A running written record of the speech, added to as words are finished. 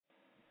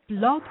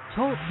Blog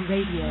Talk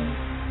Radio.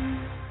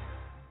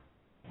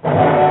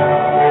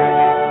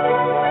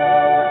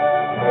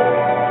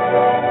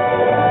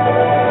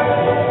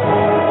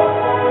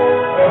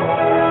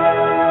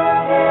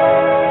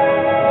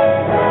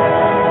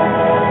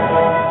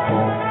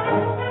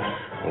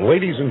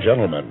 Ladies and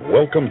gentlemen,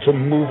 welcome to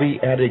Movie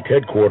Addict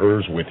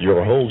Headquarters with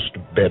your host,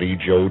 Betty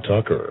Jo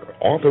Tucker,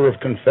 author of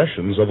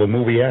Confessions of a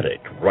Movie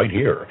Addict, right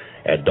here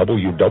at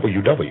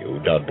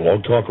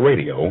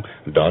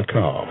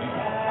www.blogtalkradio.com.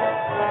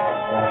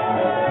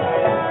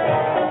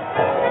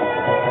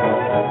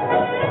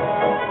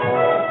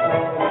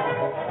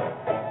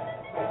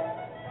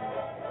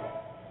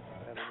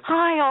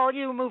 Hi, all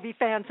you movie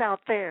fans out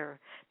there.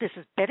 This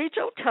is Betty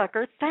Jo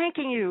Tucker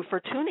thanking you for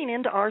tuning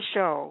into our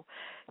show.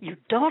 You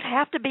don't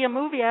have to be a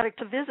movie addict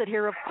to visit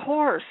here, of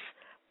course,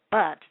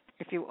 but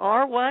if you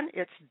are one,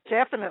 it's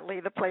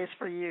definitely the place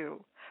for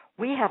you.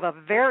 We have a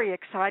very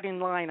exciting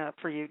lineup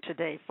for you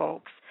today,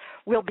 folks.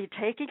 We'll be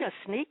taking a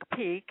sneak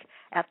peek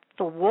at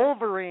The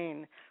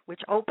Wolverine,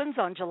 which opens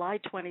on July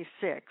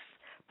 26th.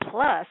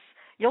 Plus,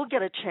 you'll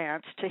get a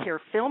chance to hear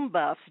film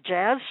buffs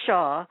Jazz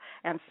Shaw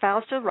and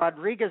Fausta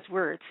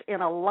Rodriguez-Wertz in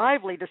a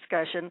lively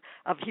discussion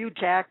of Hugh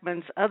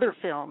Jackman's other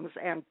films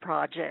and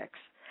projects.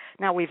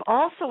 Now, we've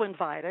also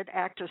invited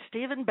actor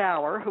Stephen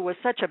Bauer, who was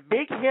such a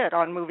big hit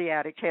on Movie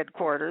Addict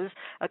Headquarters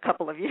a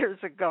couple of years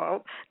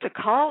ago, to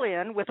call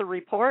in with a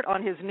report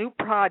on his new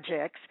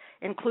projects,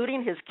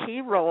 including his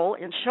key role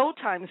in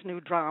Showtime's new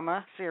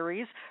drama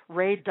series,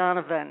 Ray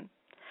Donovan.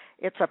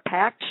 It's a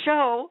packed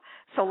show,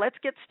 so let's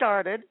get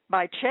started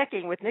by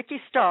checking with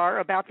Nikki Starr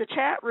about the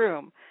chat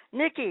room.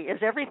 Nikki,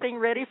 is everything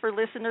ready for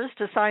listeners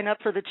to sign up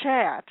for the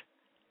chat?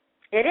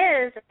 It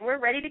is. We're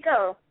ready to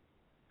go.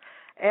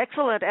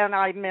 Excellent, and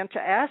I meant to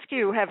ask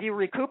you, have you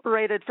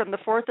recuperated from the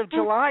 4th of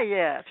July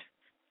yet?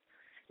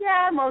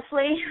 Yeah,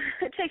 mostly.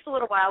 It takes a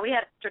little while. We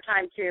had extra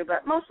time, too,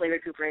 but mostly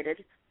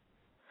recuperated.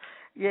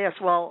 Yes,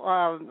 well,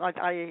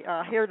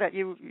 I hear that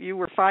you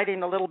were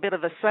fighting a little bit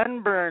of a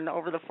sunburn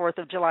over the 4th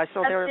of July,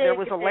 so there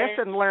was a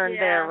lesson learned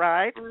there,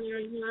 right?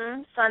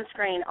 Mm-hmm.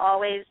 Sunscreen,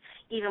 always,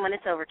 even when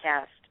it's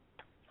overcast.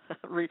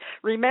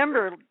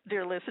 Remember,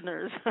 dear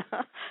listeners,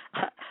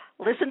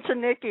 listen to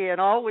Nikki and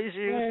always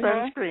use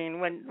sunscreen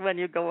when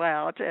you go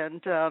out.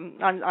 And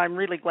I'm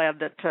really glad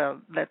that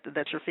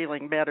you're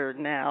feeling better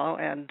now,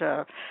 and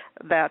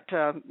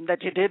that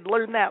you did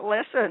learn that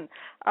lesson.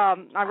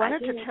 I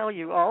wanted to tell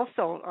you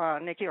also,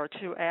 Nikki, or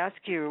to ask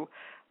you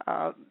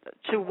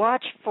to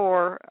watch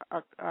for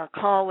a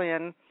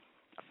call-in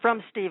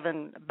from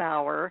Stephen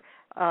Bauer.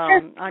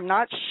 I'm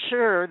not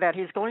sure that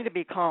he's going to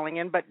be calling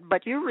in,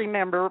 but you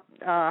remember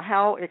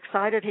how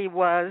excited he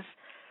was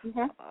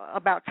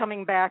about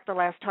coming back the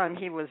last time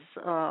he was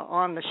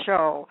on the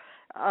show.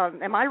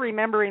 Am I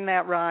remembering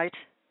that right?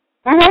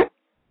 Mm-hmm.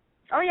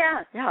 Oh,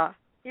 yeah. Yeah.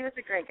 He was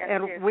a great guy,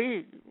 and too.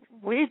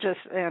 we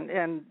just,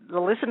 and the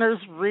listeners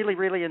really,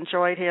 really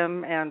enjoyed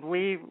him, and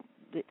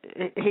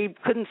he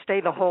couldn't stay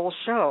the whole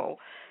show.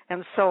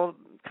 And so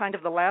kind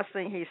of the last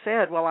thing he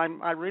said, well,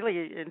 I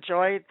really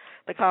enjoyed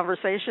the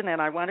conversation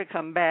and I want to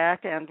come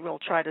back and we'll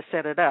try to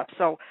set it up.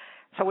 So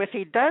if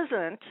he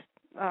doesn't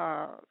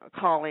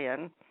call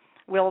in,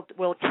 we'll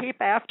keep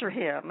after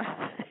him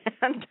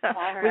and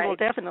we will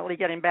definitely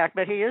get him back.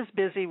 But he is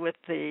busy with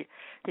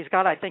he's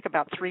got, I think,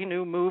 about 3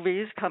 new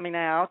movies coming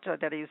out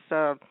that he's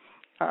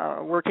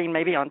working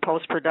maybe on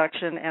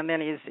post-production, and then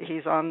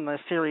he's on the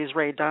series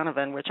Ray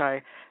Donovan, which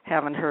I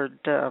haven't heard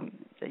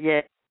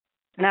yet.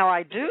 Now,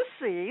 I do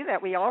see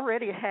that we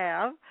already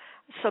have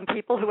some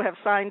people who have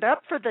signed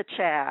up for the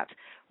chat.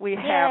 We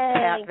have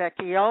Pat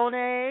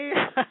Vecchione,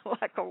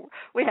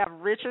 we have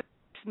Richard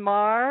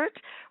Smart,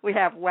 we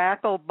have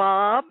Wacko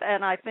Bob,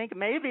 and I think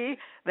maybe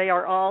they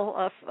are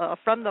all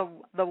from the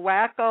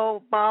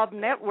Wacko Bob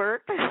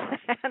Network,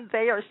 and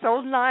they are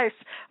so nice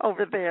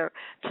over there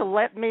to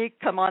let me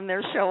come on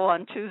their show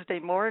on Tuesday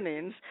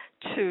mornings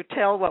to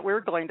tell what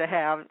we're going to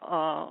have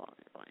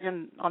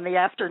on the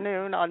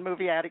afternoon on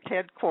Movie Addict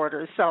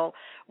Headquarters. So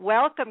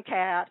welcome,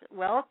 Kat,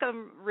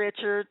 welcome,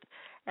 Richard,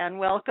 and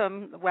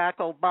welcome,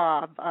 Wacko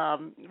Bob.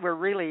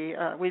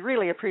 We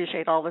really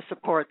appreciate all the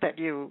support that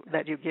you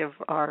give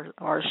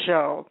our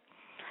show.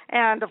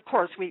 And, of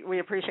course, we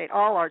appreciate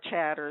all our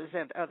chatters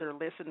and other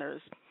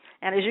listeners.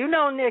 And as you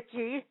know,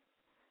 Nikki,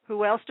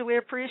 who else do we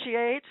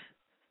appreciate?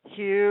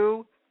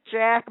 Hugh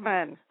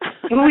Jackman.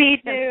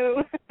 We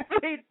do.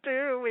 We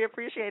do. We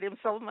appreciate him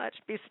so much.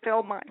 Be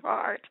still my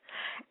heart.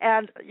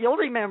 And you'll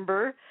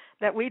remember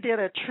that we did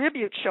a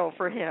tribute show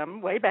for him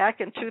way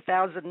back in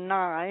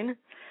 2009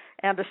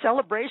 and a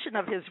celebration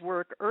of his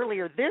work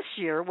earlier this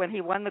year when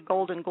he won the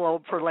Golden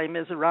Globe for Les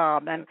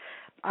Miserables. And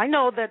I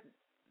know that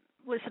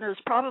listeners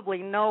probably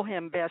know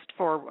him best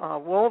for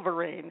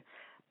Wolverine,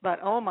 but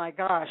oh my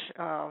gosh,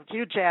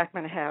 Hugh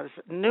Jackman has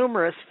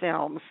numerous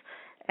films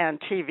and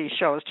TV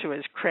shows to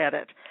his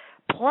credit.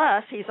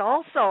 Plus, he's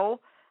also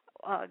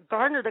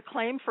garnered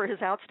acclaim for his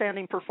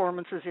outstanding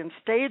performances in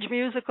stage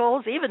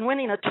musicals, even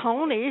winning a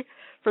Tony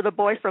for The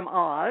Boy from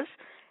Oz.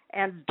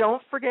 And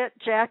don't forget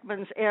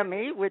Jackman's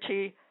Emmy, which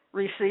he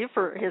received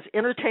for his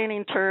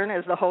entertaining turn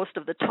as the host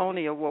of the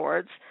Tony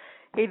Awards.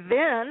 He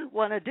then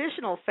won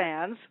additional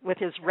fans with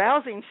his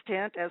rousing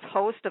stint as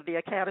host of the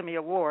Academy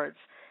Awards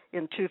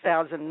in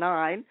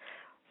 2009,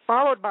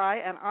 followed by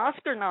an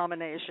Oscar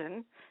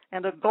nomination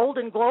and a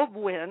Golden Globe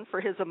win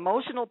for his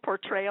emotional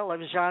portrayal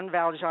of Jean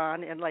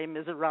Valjean in Les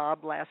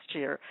Miserables last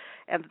year.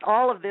 And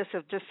all of this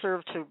has just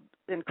served to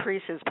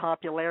increase his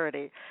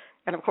popularity.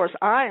 And, of course,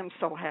 I am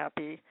so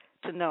happy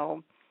to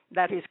know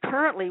that he's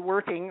currently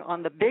working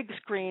on the big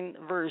screen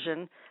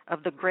version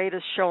of The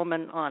Greatest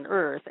Showman on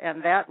Earth,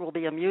 and that will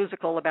be a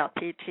musical about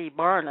P.T.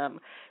 Barnum.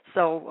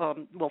 So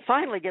we'll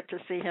finally get to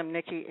see him,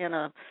 Nikki, in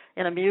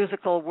a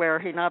musical where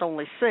he not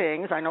only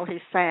sings, I know he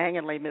sang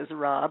in Les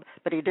Miserables,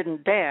 but he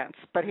didn't dance,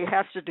 but he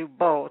has to do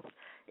both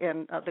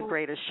in The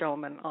Greatest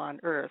Showman on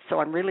Earth. So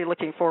I'm really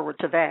looking forward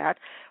to that.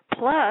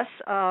 Plus,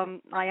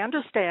 I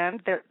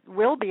understand there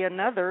will be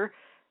another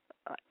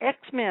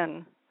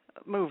X-Men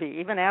movie,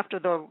 even after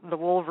the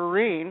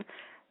Wolverine.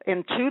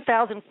 In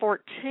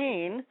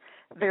 2014,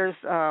 there's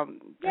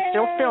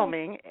still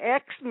filming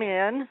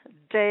X-Men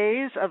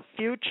Days of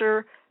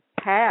Future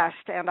Past,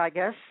 and I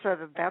guess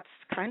that's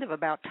kind of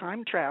about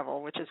time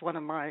travel, which is one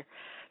of my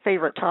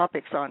favorite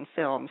topics on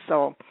film.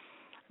 So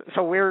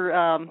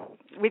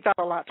we've got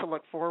a lot to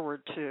look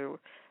forward to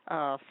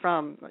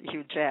from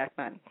Hugh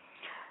Jackman.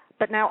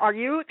 But now, are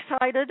you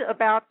excited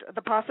about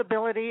the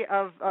possibility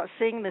of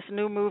seeing this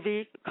new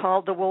movie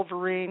called The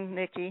Wolverine,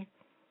 Nikki?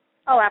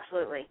 Oh,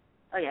 absolutely.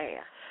 Oh, yeah.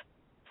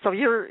 So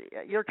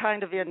you're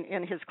kind of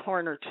in his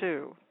corner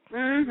too.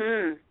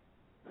 Mhm.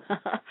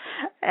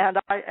 And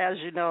as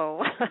you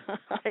know,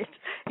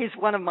 he's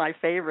one of my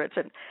favorites.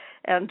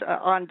 And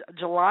on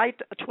July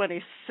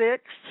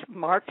 26th,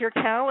 mark your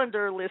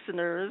calendar,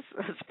 listeners,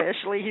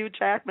 especially Hugh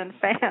Jackman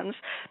fans,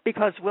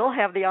 because we'll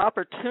have the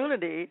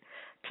opportunity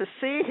to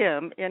see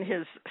him in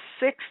his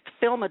sixth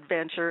film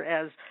adventure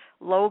as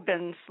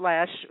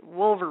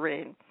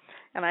Logan/Wolverine.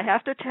 And I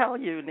have to tell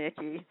you,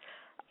 Nikki,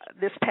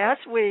 this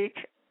past week,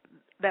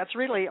 that's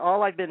really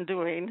all I've been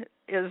doing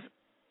is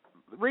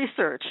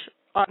research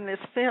on this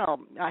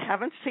film. I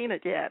haven't seen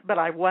it yet, but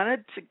I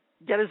wanted to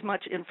get as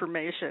much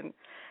information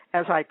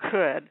as I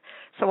could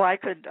so I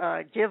could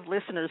give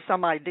listeners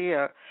some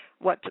idea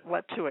what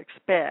to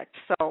expect.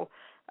 So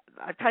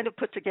I kind of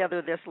put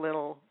together this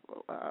little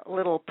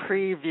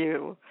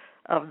preview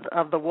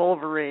of the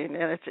Wolverine,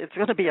 and it's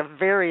going to be a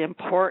very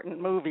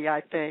important movie,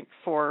 I think,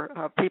 for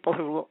people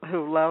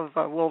who love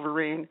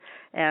Wolverine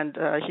and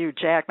Hugh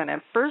Jackman.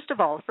 And first of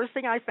all, the first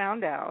thing I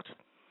found out,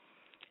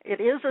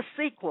 it is a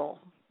sequel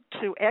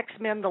to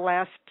X-Men: The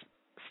Last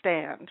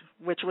Stand,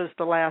 which was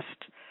the last,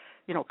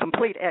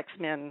 complete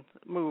X-Men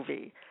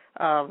movie.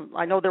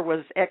 I know there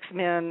was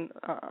X-Men,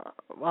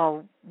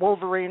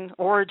 Wolverine,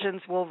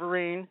 Origins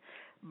Wolverine,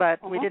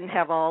 but we didn't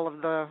have all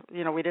of the,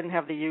 we didn't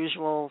have the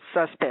usual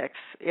suspects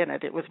in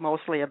it. It was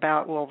mostly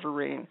about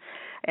Wolverine.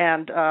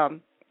 And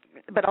and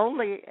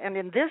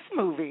in this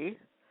movie,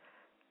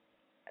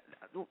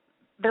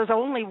 there's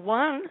only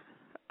one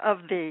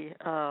of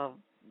the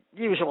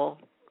usual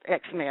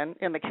X-Men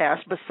in the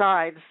cast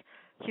besides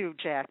Hugh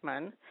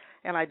Jackman.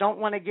 And I don't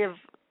want to give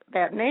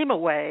that name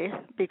away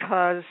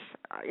because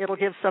it'll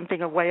give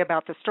something away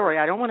about the story.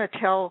 I don't want to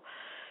tell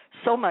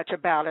so much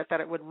about it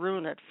that it would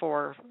ruin it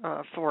for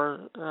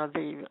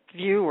the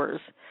viewers.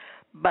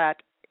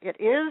 But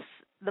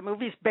the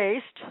movie's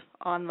based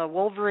on the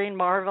Wolverine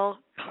Marvel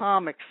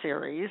comic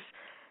series.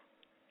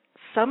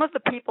 Some of the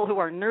people who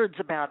are nerds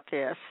about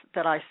this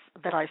that I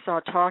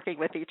saw talking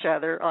with each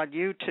other on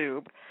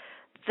YouTube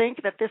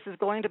think that this is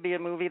going to be a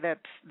movie that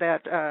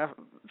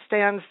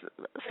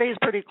stays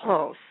pretty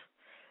close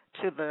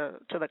to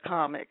the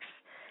comics,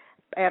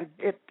 and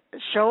it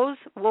shows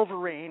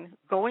Wolverine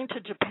going to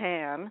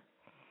Japan.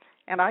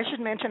 And I should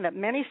mention that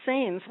many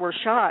scenes were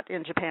shot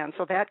in Japan,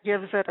 so that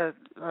gives it a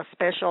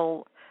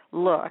special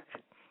look.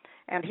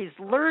 And he's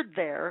lured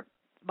there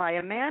by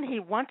a man he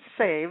once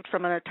saved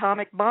from an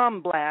atomic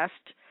bomb blast,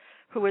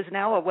 who is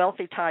now a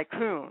wealthy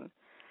tycoon.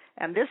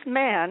 And this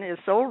man is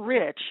so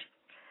rich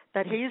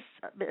that he's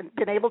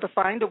been able to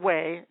find a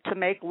way to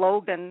make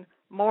Logan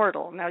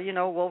mortal. Now,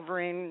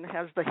 Wolverine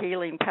has the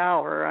healing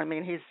power. I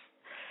mean,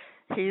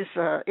 he's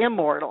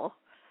immortal,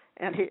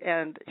 and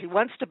he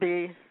wants to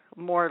be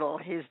mortal.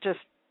 He's just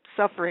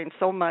suffering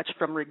so much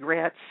from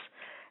regrets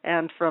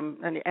and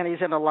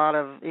he's in a lot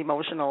of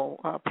emotional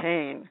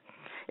pain.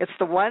 It's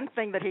the one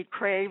thing that he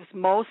craves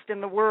most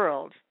in the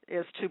world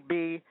is to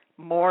be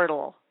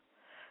mortal.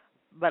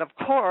 But of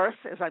course,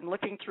 as I'm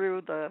looking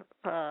through the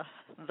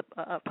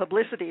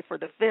publicity for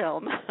the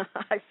film,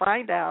 I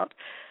find out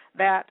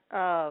that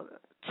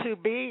to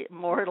be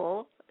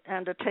mortal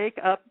and to take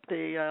up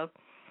the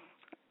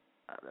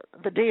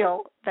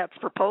deal that's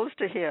proposed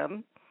to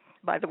him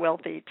by the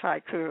wealthy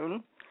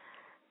tycoon,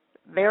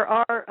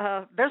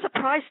 there's a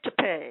price to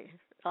pay,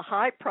 a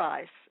high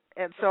price.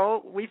 And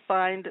so we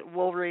find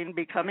Wolverine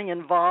becoming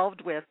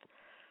involved with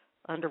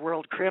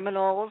underworld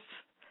criminals,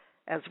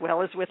 as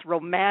well as with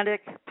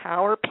romantic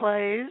power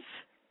plays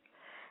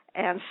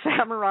and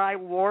samurai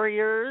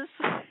warriors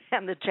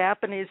and the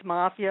Japanese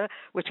mafia,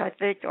 which I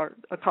think are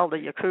called the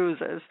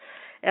Yakuzas,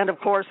 and, of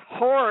course,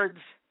 hordes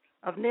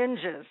of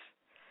ninjas.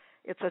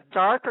 It's a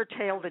darker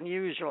tale than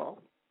usual.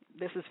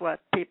 This is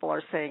what people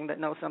are saying that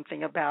know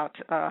something about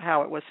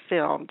how it was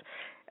filmed,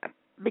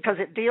 because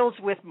it deals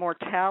with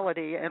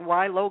mortality and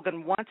why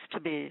Logan wants to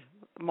be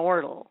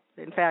mortal,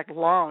 in fact,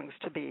 longs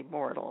to be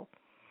mortal.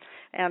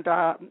 And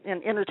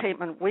in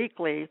Entertainment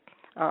Weekly,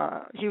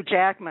 Hugh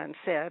Jackman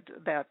said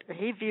that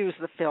he views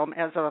the film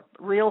as a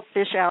real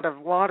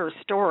fish-out-of-water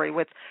story,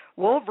 with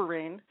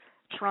Wolverine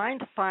trying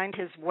to find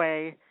his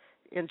way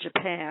in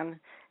Japan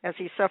as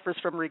he suffers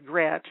from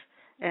regret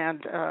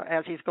and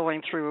as he's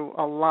going through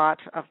a lot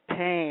of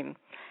pain.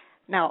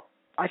 Now,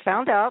 I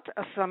found out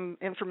some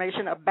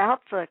information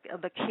about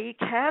the key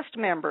cast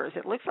members.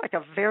 It looks like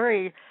a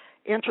very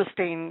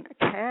interesting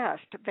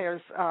cast.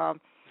 There's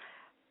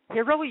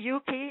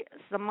Hiroyuki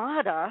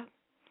Samada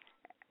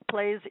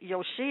plays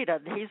Yoshida.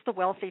 He's the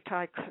wealthy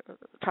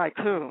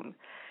tycoon.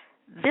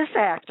 This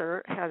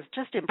actor has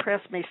just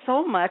impressed me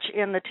so much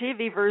in the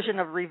TV version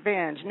of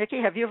Revenge. Nikki,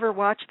 have you ever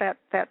watched that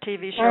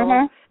TV show?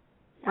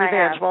 Mm-hmm.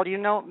 Revenge. Well, you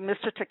know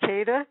Mr.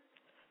 Takeda?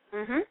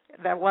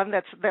 Mm-hmm. That one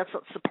that's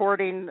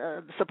supporting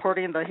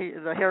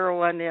the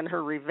heroine in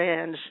her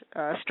revenge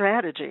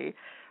strategy.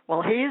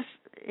 Well,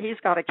 he's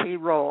got a key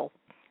role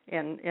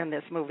in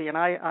this movie, and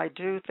I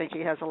do think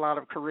he has a lot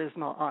of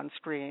charisma on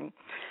screen.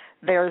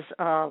 There's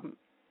a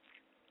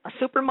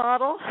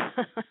supermodel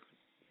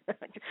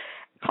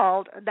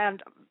called,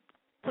 and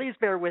please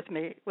bear with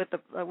me with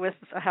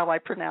how I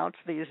pronounce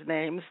these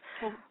names.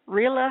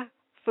 Rila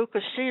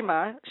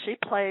Fukushima, she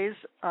plays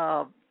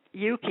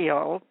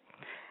Yukio,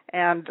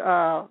 and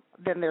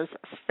then there's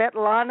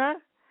Svetlana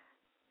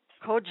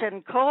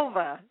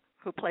Kojenkova,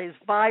 who plays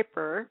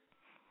Viper,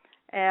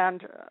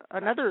 and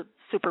another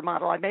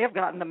supermodel, I may have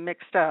gotten them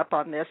mixed up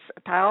on this,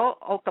 Tao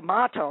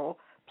Okamoto,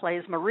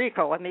 plays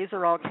Mariko, and these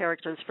are all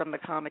characters from the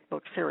comic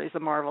book series, the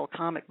Marvel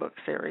comic book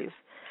series.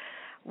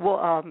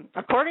 Well,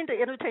 according to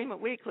Entertainment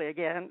Weekly,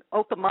 again,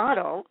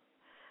 Okamoto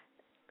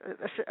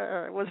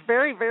was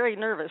very, very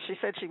nervous. She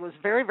said she was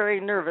very, very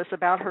nervous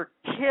about her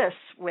kiss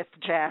with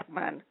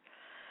Jackman.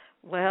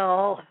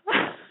 Well,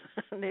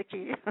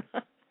 Nikki,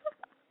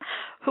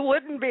 who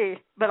wouldn't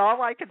be? But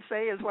all I can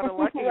say is what a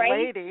lucky right?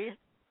 lady.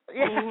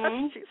 Yeah,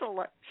 mm-hmm.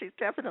 She's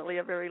definitely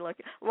a very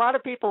lucky. A lot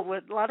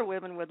of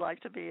women would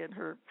like to be in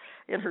her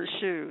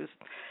shoes.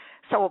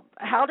 So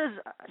how does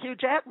Hugh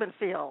Jackman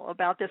feel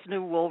about this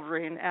new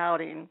Wolverine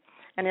outing?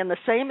 And in the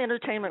same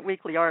Entertainment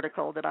Weekly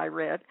article that I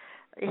read,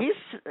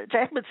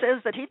 Jackman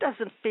says that he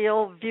doesn't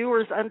feel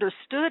viewers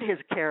understood his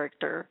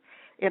character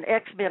in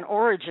X-Men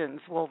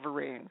Origins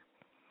Wolverine.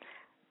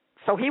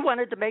 So he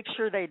wanted to make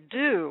sure they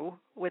do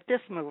with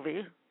this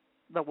movie,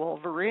 The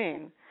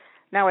Wolverine.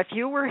 Now, if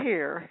you were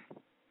here,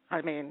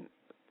 I mean,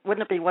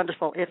 wouldn't it be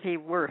wonderful if he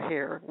were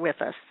here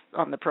with us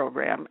on the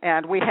program?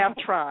 And we have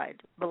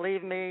tried.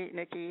 Believe me,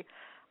 Nikki,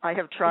 I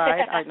have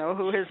tried. I know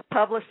who his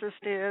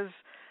publicist is.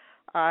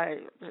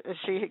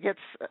 She gets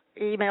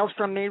emails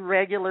from me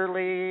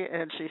regularly,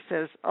 and she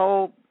says,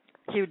 oh,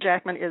 Hugh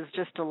Jackman is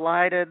just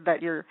delighted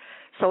that you're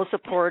so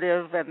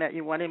supportive and that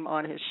you want him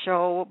on his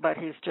show, but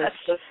he's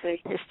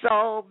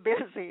so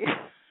busy.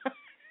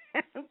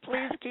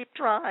 Please keep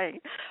trying.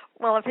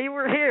 Well, if he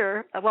were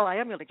here, well, I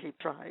am going to keep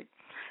trying,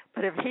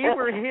 but if he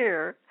were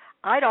here,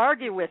 I'd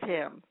argue with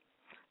him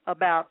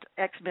about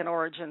X-Men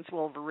Origins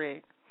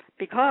Wolverine,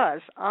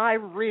 because I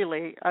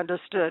really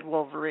understood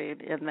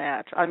Wolverine in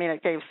that. I mean,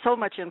 it gave so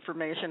much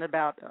information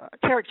about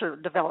character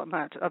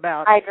development,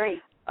 about I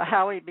agree.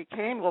 How he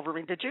became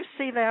Wolverine. Did you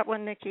see that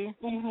one, Nikki?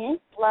 Mm-hmm.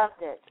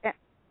 Loved it.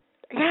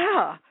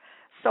 Yeah.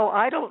 So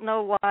I don't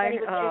know why.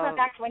 It went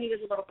back to when he was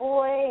a little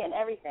boy and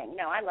everything.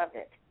 No, I loved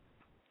it.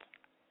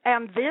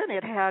 And then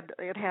it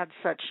had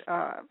such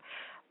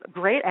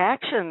great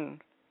action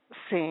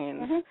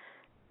scenes. Mm-hmm.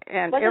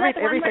 And Wasn't that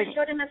the one where everything. it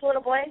showed him as a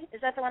little boy?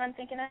 Is that the one I'm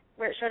thinking of?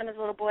 Where it showed him as a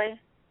little boy?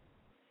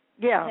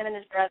 Yeah. Him and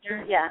his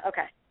brother? Yeah,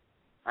 okay.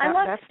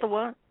 That's the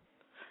one.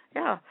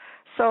 Yeah.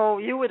 So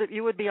you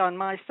would be on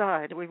my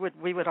side. We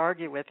would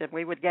argue with him.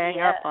 We would gang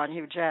up on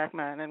Hugh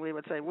Jackman, and we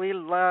would say we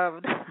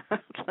loved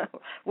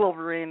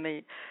Wolverine,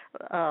 the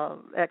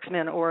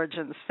X-Men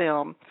Origins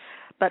film.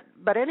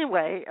 But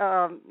anyway,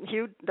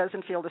 Hugh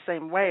doesn't feel the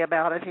same way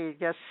about it.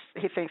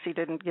 He thinks he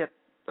didn't get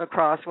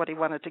across what he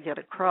wanted to get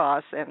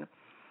across, and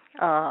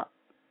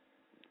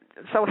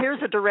so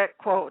here's a direct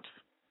quote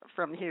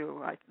from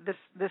Hugh.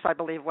 This I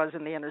believe was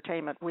in the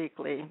Entertainment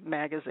Weekly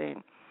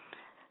magazine,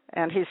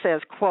 and he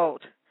says,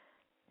 quote,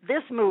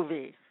 "This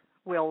movie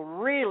will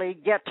really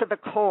get to the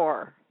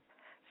core.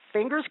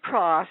 Fingers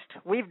crossed,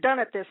 we've done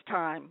it this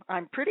time.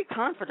 I'm pretty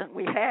confident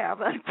we have,"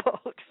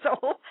 unquote.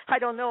 So I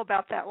don't know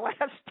about that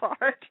last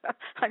part.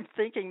 I'm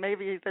thinking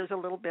maybe there's a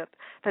little bit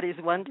that he's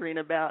wondering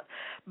about.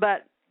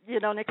 But, you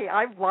know, Nikki,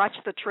 I've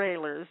watched the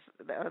trailers.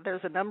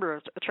 There's a number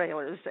of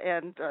trailers,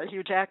 and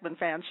Hugh Jackman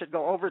fans should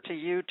go over to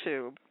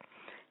YouTube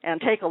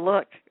and take a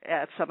look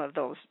at some of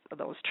those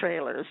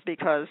trailers,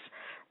 because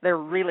they're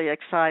really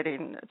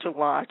exciting to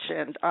watch.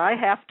 And I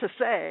have to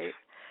say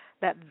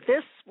that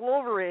this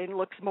Wolverine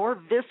looks more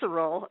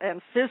visceral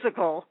and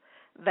physical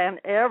than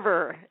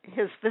ever.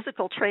 His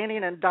physical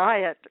training and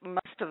diet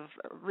must have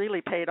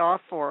really paid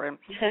off for him.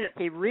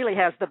 He really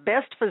has the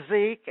best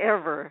physique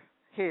ever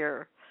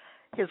here.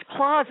 His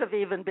claws have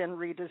even been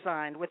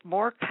redesigned with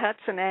more cuts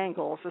and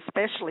angles,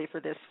 especially for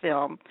this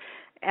film.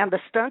 And the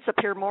stunts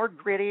appear more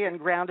gritty and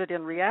grounded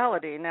in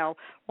reality. Now,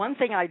 one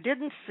thing I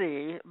didn't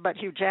see, but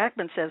Hugh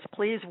Jackman says,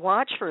 please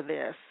watch for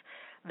this.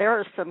 There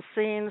are some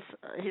scenes,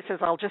 he says,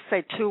 I'll just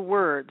say 2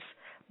 words,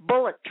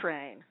 bullet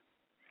train.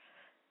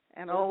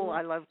 And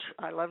I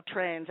love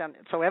trains. And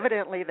so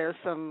evidently there's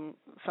some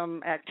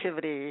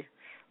activity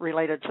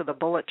related to the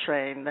bullet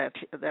train that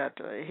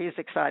he's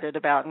excited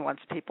about and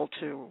wants people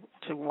to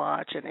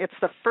watch. And it's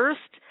the first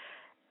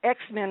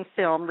X-Men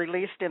film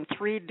released in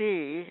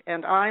 3D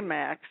and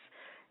IMAX.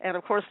 And,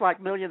 of course,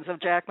 like millions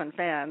of Jackman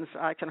fans,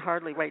 I can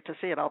hardly wait to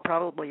see it. I'll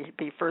probably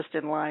be first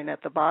in line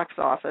at the box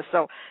office.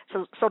 So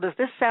does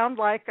this sound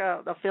like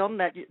a film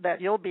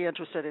that you'll be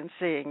interested in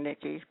seeing,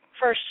 Nikki?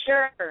 For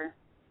sure.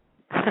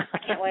 I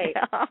can't wait.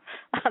 Yeah.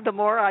 The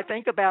more I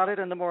think about it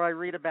and the more I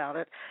read about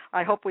it,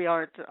 I hope we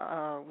aren't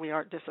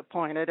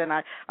disappointed. And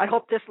I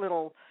hope this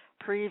little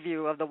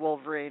preview of the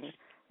Wolverine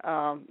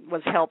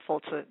was helpful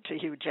to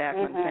Hugh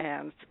Jackman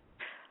fans.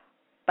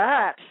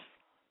 But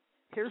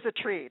here's a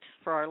treat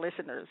for our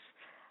listeners.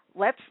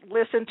 Let's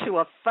listen to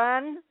a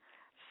fun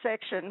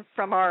section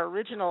from our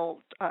original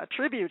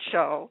tribute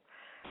show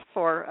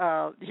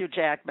for Hugh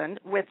Jackman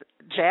with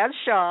Jazz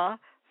Shaw,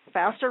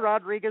 Fausta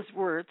Rodriguez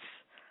Wertz,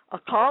 a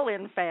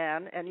call-in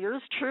fan, and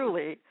yours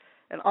truly,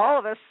 and all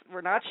of us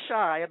were not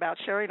shy about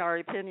sharing our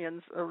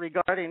opinions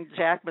regarding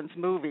Jackman's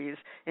movies,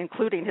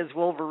 including his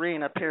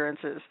Wolverine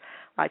appearances.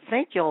 I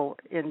think you'll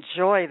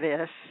enjoy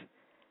this,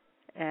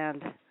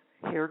 and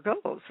here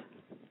goes.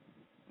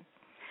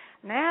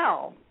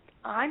 Now,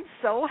 I'm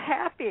so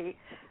happy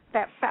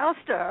that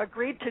Fausta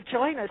agreed to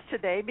join us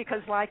today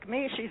because, like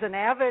me, she's an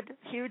avid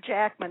Hugh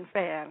Jackman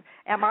fan.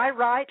 Am I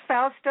right,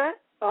 Fausta?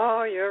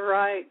 Oh, you're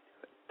right.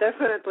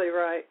 Definitely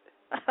right.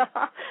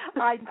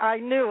 I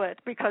knew it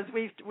because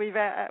we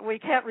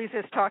can't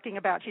resist talking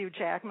about Hugh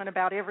Jackman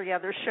about every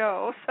other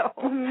show.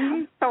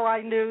 So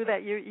I knew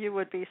that you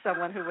would be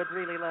someone who would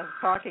really love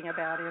talking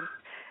about him.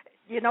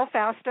 You know,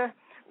 Fausta,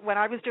 when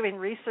I was doing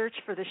research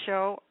for the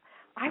show,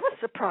 I was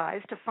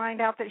surprised to find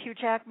out that Hugh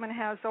Jackman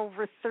has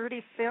over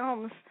 30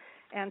 films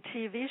and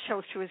TV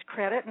shows to his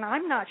credit, and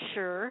I'm not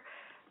sure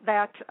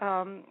that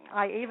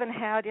I even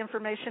had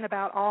information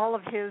about all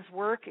of his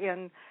work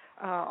in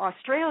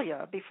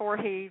Australia before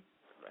he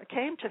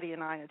came to the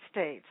United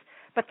States.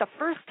 But the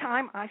first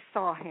time I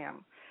saw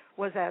him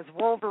was as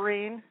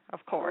Wolverine,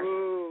 of course.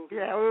 Ooh.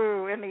 Yeah,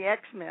 in the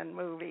X-Men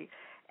movie.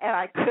 And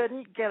I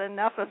couldn't get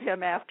enough of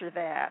him after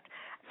that.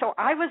 So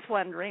I was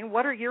wondering,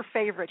 what are your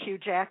favorite Hugh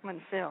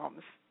Jackman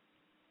films?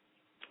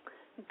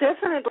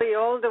 Definitely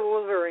all the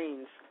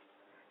Wolverines.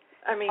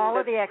 I mean, all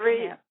of the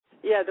X-Men.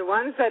 Yeah, the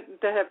ones that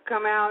have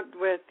come out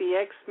with the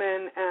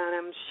X-Men, and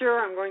I'm sure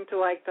I'm going to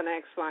like the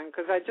next one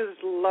because I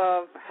just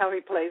love how he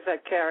plays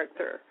that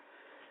character.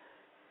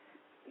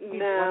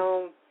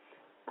 Now,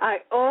 I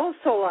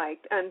also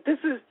liked, and this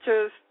is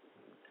just,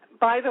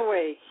 by the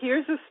way,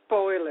 here's a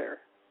spoiler.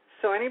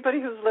 So anybody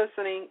who's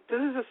listening,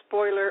 this is a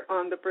spoiler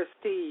on The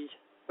Prestige,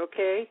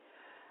 okay?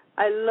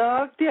 I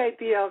love the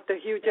idea of the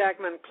Hugh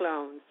Jackman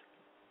clones.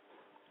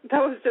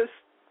 That was just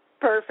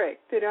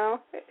perfect, you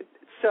know?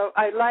 So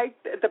I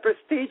liked The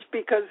Prestige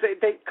because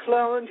they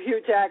cloned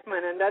Hugh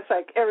Jackman, and that's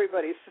like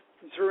everybody's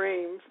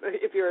dream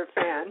if you're a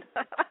fan.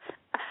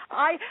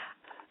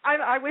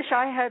 I wish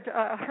I had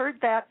heard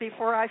that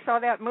before I saw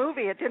that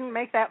movie. It didn't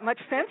make that much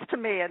sense to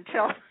me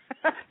until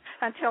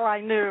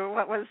I knew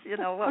what was going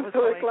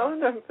on.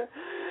 Them.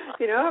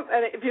 You know,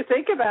 and if you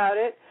think about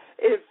it,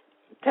 if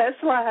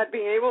Tesla had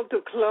been able to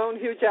clone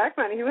Hugh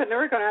Jackman, he would have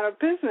never gone out of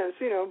business.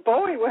 You know,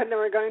 Bowie would have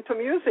never gone into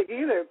music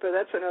either, but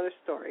that's another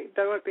story.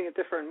 That would be a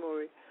different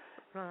movie.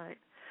 Right.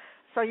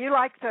 So you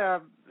liked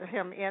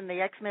him in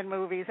the X-Men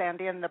movies and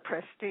in The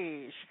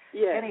Prestige.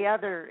 Yes. Any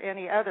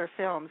other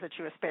films that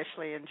you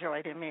especially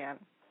enjoyed him in?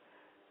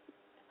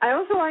 I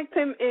also liked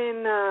him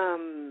in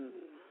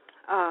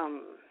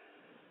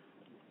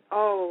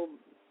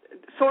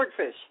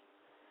Swordfish.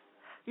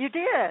 You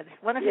did.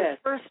 One of his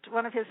first.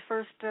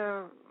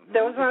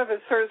 That was one of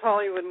his first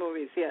Hollywood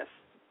movies. Yes.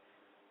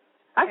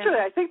 Actually,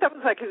 I think that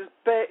was like his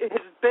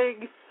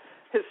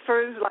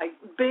first like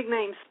big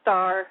name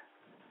star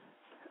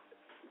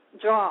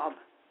job.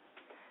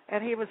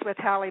 And he was with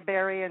Halle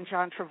Berry and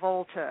John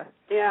Travolta.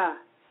 Yeah.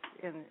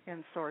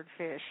 In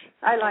Swordfish.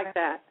 I like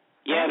that.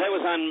 Yeah, that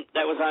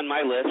was on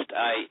my list.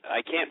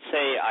 I can't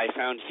say I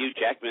found Hugh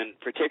Jackman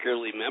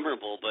particularly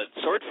memorable, but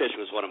Swordfish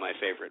was one of my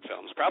favorite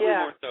films. Probably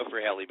more so for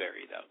Halle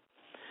Berry, though.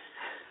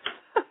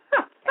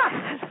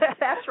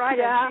 That's right.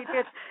 Yeah. And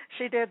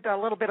she did a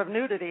little bit of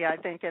nudity, I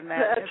think, in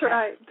that. That's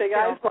right. The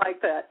guys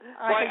like that.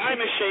 Why, I'm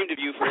ashamed of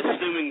you for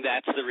assuming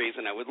that's the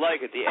reason I would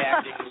like it. The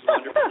acting was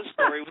wonderful. The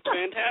story was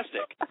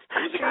fantastic.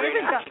 It was a great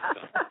action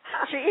film.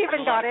 She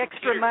even got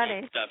extra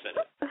money. Stuff in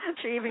it.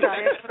 She even got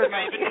extra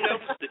money. I even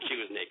noticed that she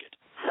was naked.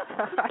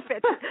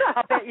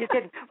 I'll bet you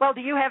didn't. Well,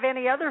 do you have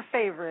any other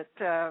favorite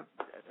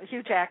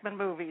Hugh Jackman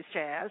movies,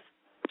 Jazz?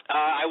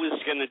 I was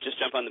going to just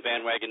jump on the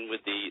bandwagon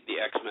with the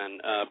X-Men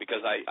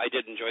because I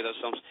did enjoy those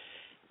films.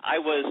 I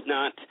was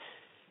not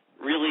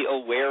really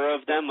aware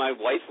of them. My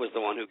wife was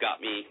the one who got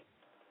me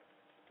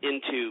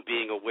into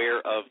being aware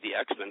of the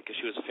X-Men because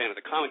she was a fan of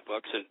the comic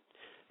books and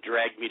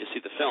dragged me to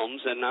see the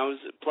films, and I was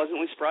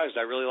pleasantly surprised.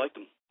 I really liked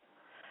them.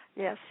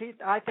 Yes,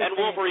 I think. And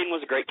Wolverine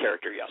was a great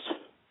character, yes.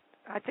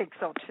 I think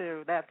so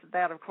too.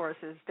 That of course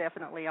is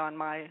definitely on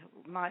my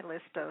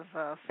list of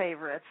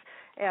favorites.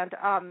 And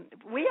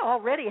we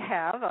already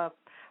have a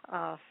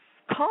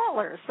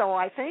caller, so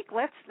I think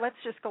let's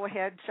just go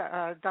ahead.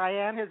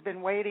 Diane has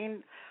been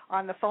waiting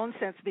on the phone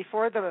since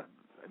before the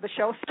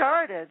show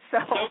started. So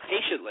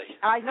patiently.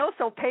 I know,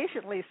 so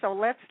patiently. So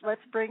let's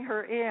bring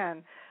her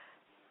in.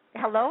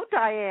 Hello,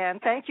 Diane.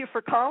 Thank you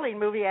for calling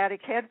Movie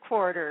Addict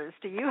Headquarters.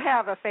 Do you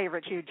have a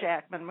favorite Hugh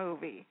Jackman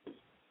movie?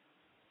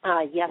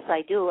 Yes,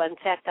 I do. In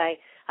fact, I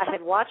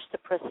had watched The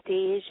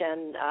Prestige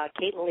and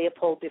Kate and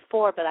Leopold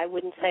before, but I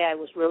wouldn't say I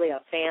was really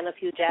a fan of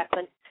Hugh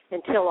Jackman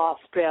until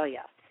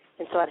Australia.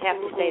 And so I'd have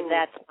to say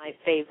that's my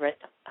favorite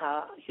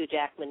Hugh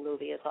Jackman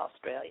movie is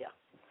Australia.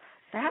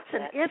 That's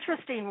an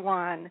interesting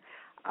one.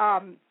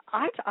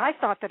 I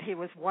thought that he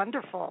was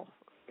wonderful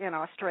in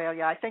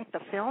Australia. I think the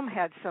film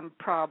had some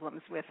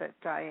problems with it,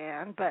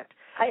 Diane, but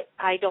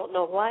I don't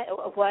know why.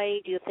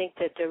 Why do you think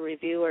that the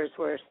reviewers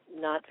were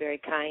not very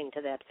kind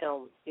to that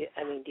film?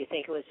 I mean, do you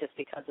think it was just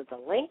because of the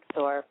length,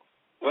 or?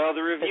 Well,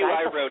 the review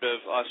I wrote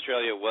of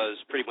Australia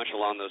was pretty much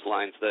along those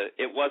lines.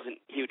 It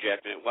wasn't Hugh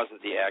Jackman. It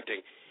wasn't the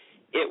acting.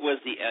 It was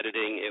the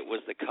editing. It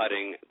was the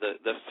cutting.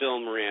 The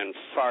film ran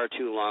far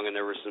too long, and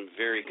there were some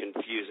very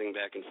confusing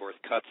back and forth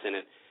cuts in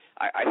it.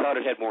 I thought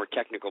it had more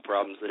technical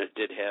problems than it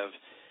did have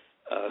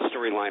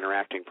storyline or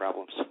acting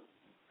problems.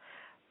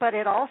 But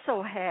it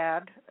also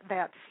had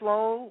that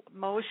slow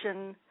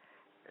motion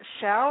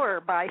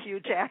shower by Hugh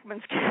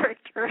Jackman's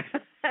character.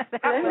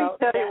 Let me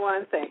tell you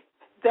one thing.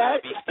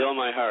 That be still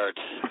my heart.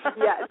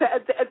 Yeah,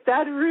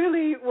 that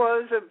really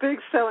was a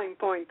big selling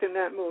point in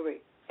that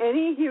movie.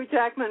 Any Hugh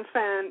Jackman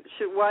fan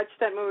should watch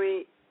that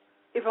movie,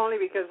 if only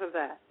because of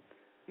that.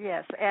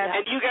 Yes,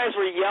 and you guys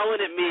were yelling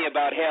at me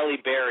about Halle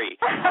Berry.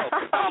 Oh,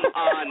 come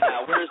on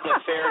now. Where's the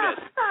fairness?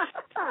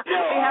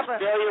 No,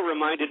 Australia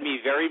reminded me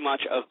very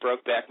much of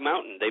Brokeback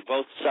Mountain. They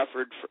both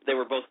suffered. They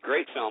were both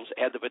great films,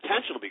 had the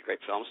potential to be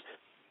great films,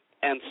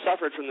 and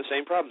suffered from the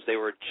same problems. They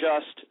were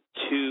just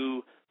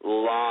too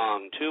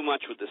long, too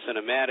much with the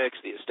cinematics,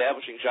 the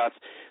establishing shots.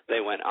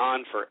 They went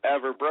on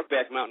forever.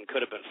 Brokeback Mountain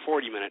could have been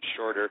 40 minutes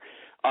shorter.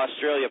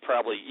 Australia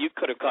probably, you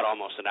could have cut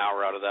almost an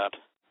hour out of that.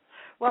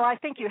 Well, I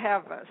think you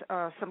have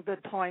some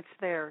good points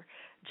there,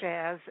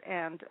 Jazz.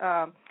 And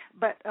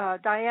but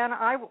Diane,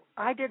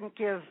 I didn't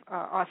give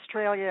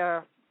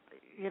Australia,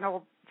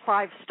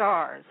 5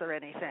 stars or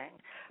anything,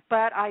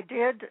 but I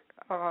did.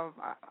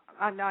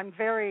 I'm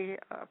very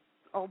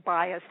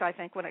biased, I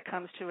think, when it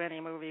comes to any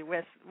movie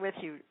with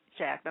Hugh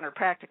Jackman, or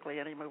practically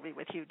any movie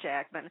with Hugh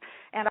Jackman.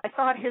 And I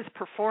thought his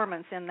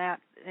performance in that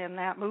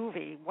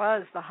movie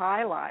was the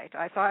highlight.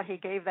 I thought he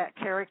gave that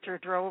character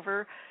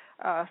Drover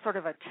sort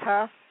of a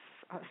tough,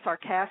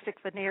 sarcastic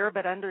veneer,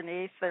 but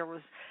underneath there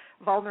was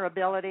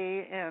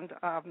vulnerability, and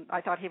I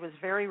thought he was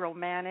very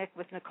romantic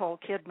with Nicole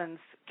Kidman's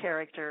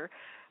character.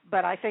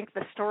 But I think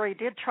the story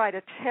did try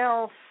to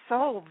tell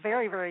so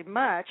very, very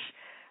much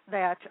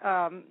that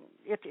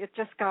it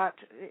just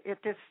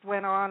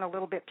went on a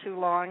little bit too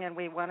long, and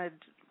we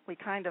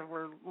kind of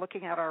were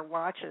looking at our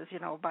watches,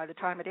 by the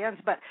time it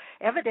ends. But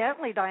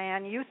evidently,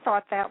 Diane, you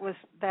thought that was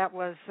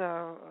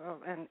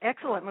an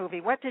excellent movie.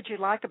 What did you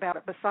like about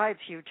it besides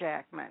Hugh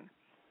Jackman?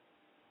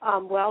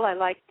 Well, I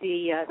liked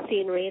the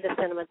scenery, the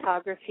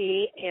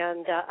cinematography,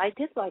 and I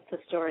did like the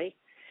story.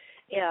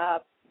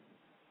 And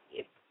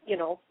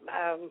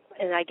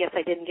I guess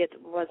I didn't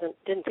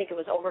think it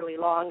was overly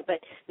long, but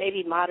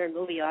maybe modern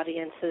movie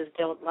audiences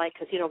don't like,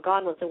 because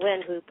Gone with the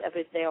Wind, who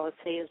they always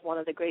say is one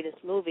of the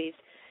greatest movies,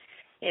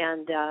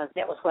 and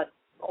that was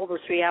over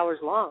 3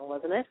 hours long,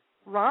 wasn't it?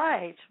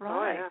 Right.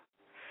 Oh, yeah.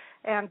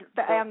 And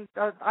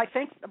I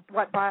think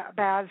what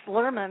Baz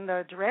Luhrmann,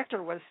 the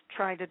director, was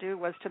trying to do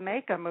was to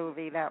make a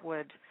movie that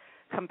would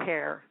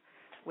compare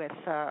with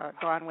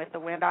Gone with the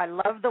Wind. I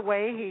love the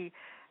way he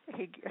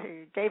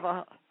gave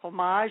a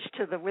homage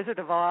to The Wizard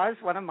of Oz,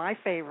 one of my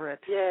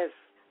favorite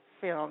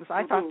films.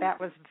 I thought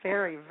that was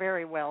very,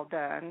 very well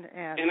done.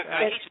 And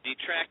I hate to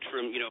detract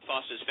from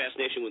Fausta's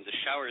fascination with the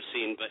shower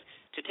scene, but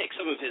to take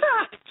some of his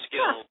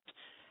skills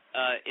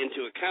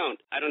into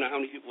account, I don't know how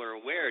many people are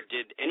aware.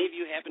 Did any of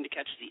you happen to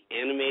catch the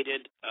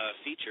animated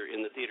feature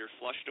in the theater,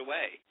 Flushed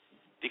Away?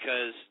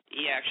 Because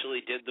he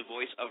actually did the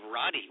voice of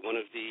Roddy, one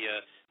of the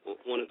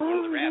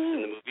rats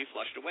in the movie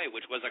Flushed Away,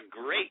 which was a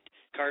great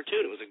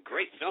cartoon. It was a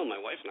great film. My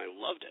wife and I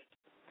loved it.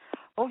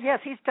 Oh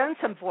yes, he's done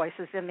some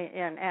voices in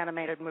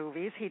animated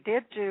movies. He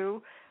did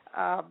do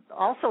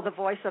also the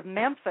voice of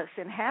Memphis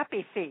in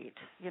Happy Feet.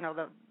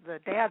 The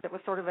dad that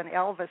was sort of an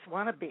Elvis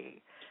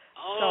wannabe.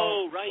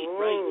 Oh, so,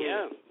 right,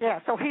 yeah. Yeah,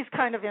 so he's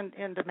kind of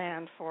in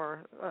demand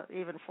for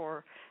even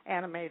for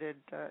animated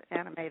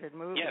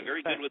movies. Yeah,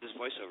 very good with his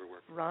voiceover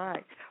work.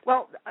 Right.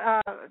 Well,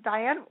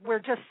 Diane, we're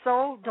just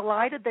so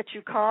delighted that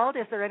you called.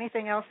 Is there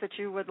anything else that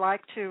you would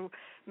like to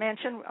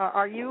mention?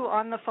 Are you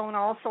on the phone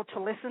also to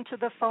listen to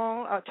the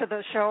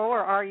show, or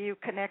are you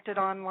connected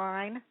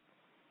online?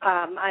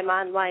 I'm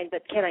online,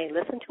 but can I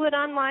listen to it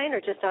online or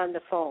just on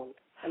the phone?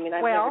 I mean,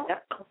 I've never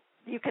done.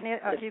 You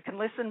can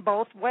listen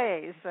both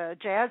ways.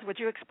 Jazz, would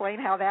you explain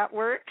how that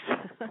works?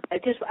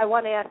 I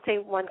want to say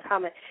one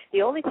comment.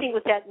 The only thing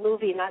with that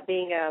movie not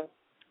being a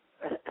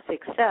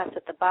success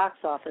at the box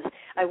office,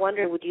 I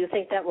wonder, would you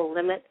think that will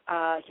limit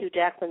Hugh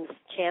Jackman's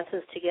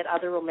chances to get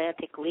other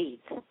romantic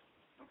leads?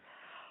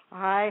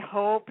 I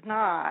hope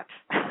not.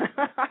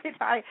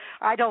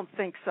 I don't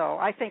think so.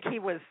 I think he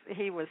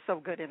was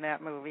so good in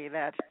that movie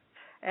that.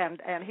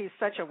 And he's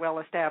such a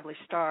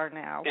well-established star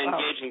now.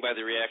 Engaging by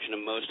the reaction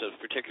of most of,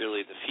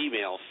 particularly the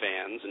female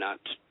fans, not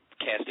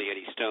casting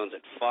any stones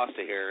at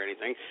Fausta here or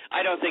anything. I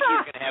don't think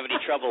he's going to have any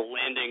trouble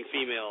landing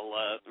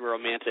female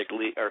romantic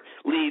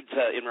leads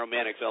in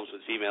romantic films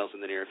with females in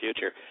the near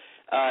future.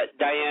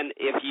 Diane,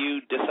 if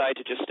you decide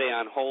to just stay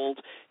on hold,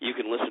 you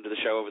can listen to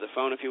the show over the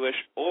phone if you wish,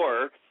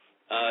 or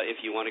if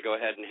you want to go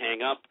ahead and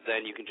hang up,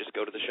 then you can just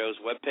go to the show's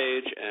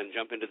webpage and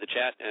jump into the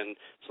chat, and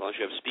as long as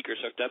you have speakers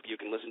hooked up, you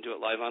can listen to it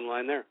live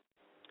online there.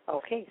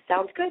 Okay,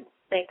 sounds good.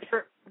 Thanks.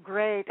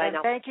 Great, and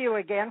thank you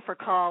again for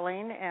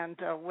calling, and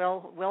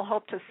we'll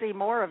hope to see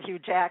more of Hugh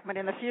Jackman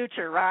in the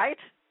future, right?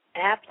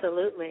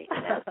 Absolutely.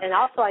 And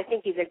also, I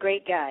think he's a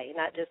great guy,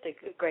 not just a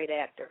great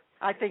actor.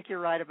 I think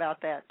you're right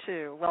about that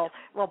too. Well,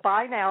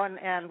 bye now,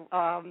 and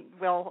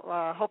we'll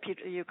hope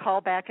you call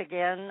back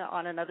again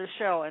on another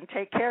show. And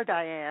take care,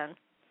 Diane.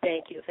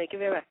 Thank you. Thank you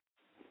very much.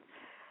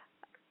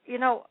 You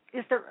know,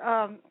 is there?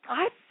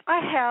 I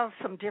have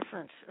some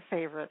different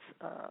favorites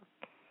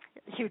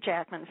Hugh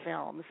Jackman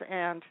films,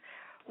 and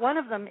one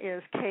of them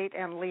is Kate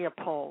and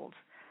Leopold.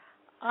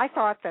 I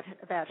thought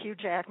that Hugh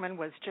Jackman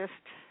was just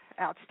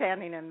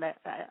outstanding in that,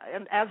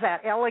 and as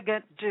that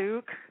elegant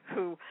Duke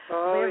who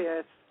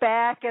lived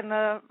back in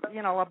the,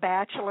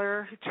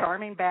 a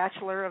charming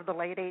bachelor of the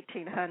late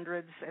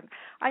 1800s. And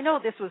I know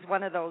this was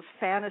one of those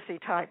fantasy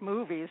type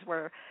movies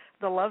where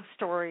the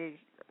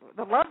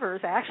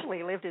lovers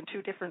actually lived in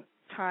two different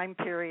time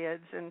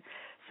periods, and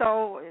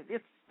so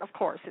it's, of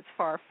course, it's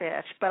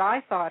far-fetched, but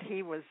I thought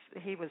he was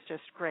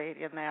just great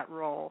in that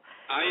role.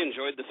 I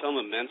enjoyed the film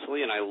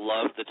immensely, and I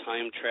loved the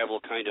time travel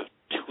kind of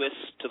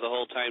twist to the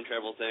whole time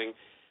travel thing.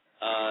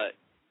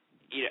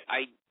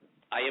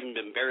 I am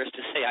embarrassed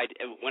to say,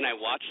 when I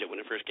watched it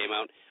when it first came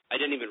out, I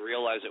didn't even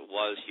realize it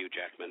was Hugh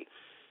Jackman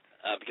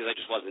because I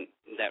just wasn't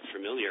that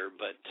familiar.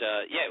 But,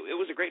 it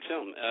was a great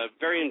film,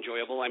 very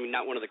enjoyable. I mean,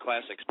 not one of the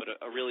classics, but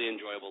a really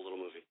enjoyable little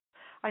movie.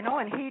 I know,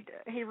 and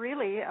he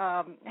really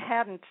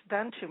hadn't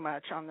done too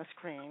much on the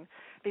screen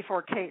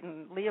before Kate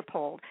and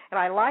Leopold. And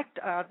I liked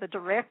the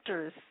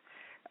director's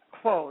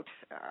quote,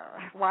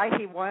 why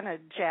he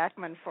wanted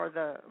Jackman for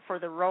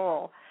the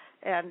role.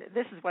 And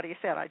this is what he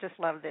said. I just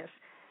love this.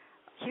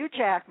 Hugh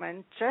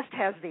Jackman just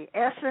has the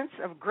essence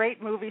of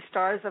great movie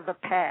stars of the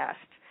past.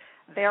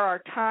 There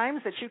are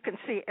times that you can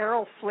see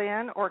Errol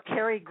Flynn or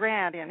Cary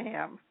Grant in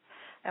him,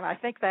 and I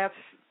think that's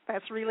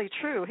really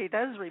true. He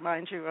does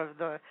remind you of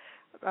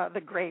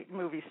the great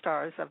movie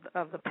stars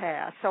of the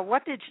past. So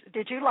what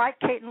did you like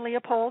Kate and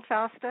Leopold,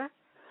 Fausta?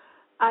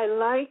 I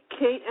like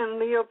Kate and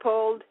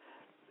Leopold,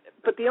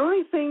 but the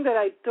only thing that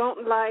I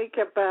don't like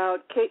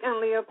about Kate and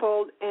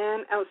Leopold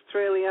and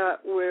Australia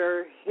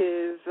were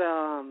his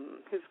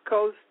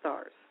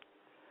co-stars.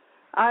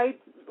 I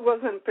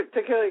wasn't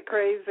particularly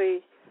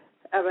crazy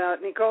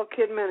about Nicole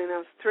Kidman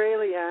in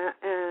Australia,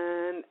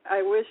 and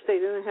I wish they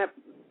didn't have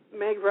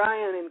Meg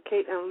Ryan and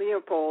Kate and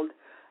Leopold.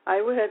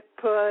 I would have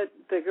put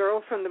the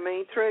girl from The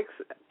Matrix,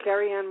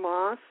 Carrie-Anne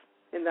Moss,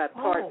 in that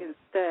part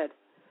instead.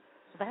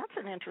 That's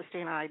an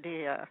interesting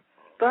idea.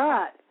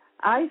 But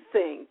I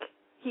think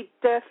he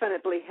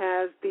definitely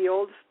has the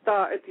old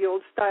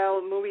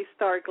style movie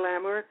star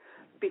glamour,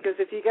 because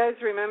if you guys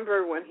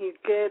remember when he's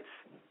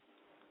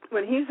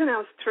in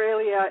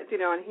Australia,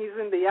 and he's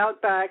in the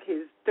outback,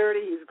 he's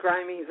dirty, he's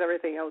grimy, he's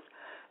everything else,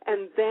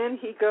 and then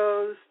he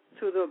goes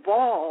to the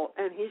ball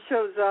and he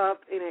shows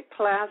up in a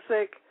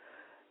classic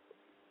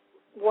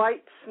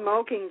white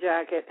smoking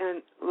jacket,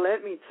 and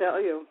let me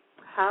tell you,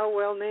 how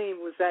well named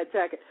was that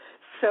jacket.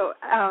 So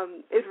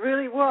it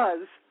really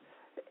was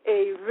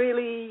a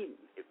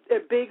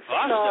big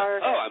star.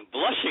 Oh, I'm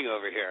blushing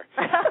over here.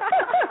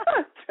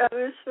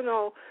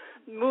 Traditional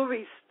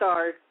movie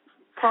star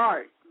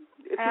part,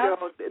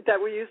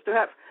 that we used to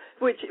have,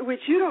 which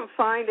you don't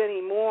find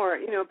anymore,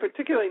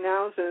 particularly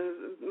now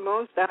since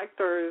most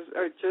actors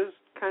are just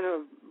kind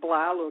of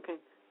blah looking.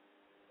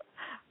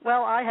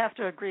 Well, I have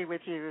to agree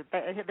with you.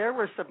 There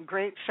were some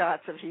great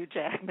shots of Hugh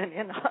Jackman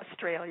in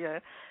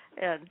Australia,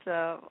 and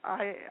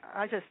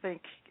I just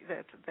think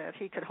that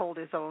he could hold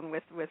his own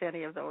with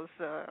any of those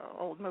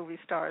old movie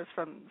stars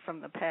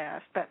from the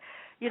past. But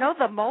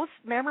the most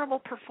memorable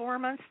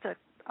performance that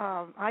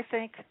I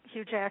think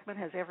Hugh Jackman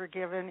has ever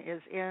given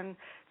is in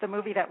the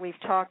movie that we've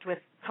talked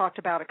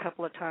about a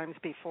couple of times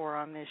before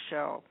on this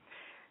show,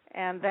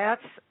 and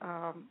that's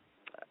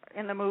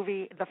in the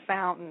movie The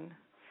Fountain.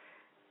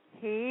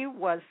 He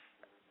was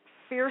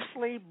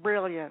fiercely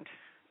brilliant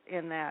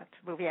in that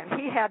movie, and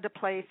he had to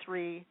play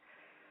three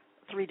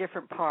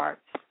different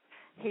parts.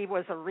 He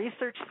was a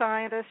research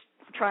scientist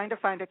trying to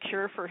find a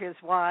cure for his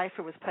wife,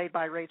 who was played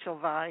by Rachel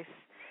Weisz,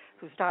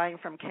 who's dying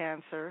from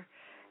cancer.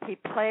 He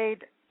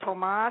played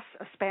Tomas,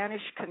 a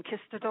Spanish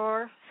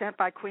conquistador sent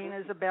by Queen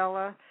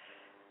Isabella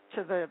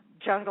to the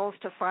jungles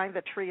to find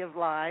the Tree of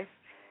Life.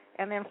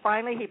 And then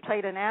finally he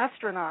played an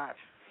astronaut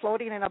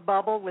floating in a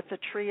bubble with the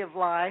Tree of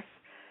Life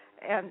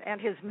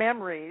and his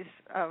memories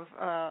of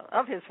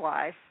his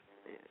wife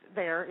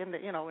there in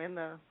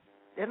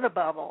the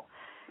bubble.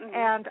 Mm-hmm.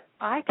 And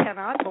I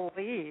cannot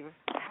believe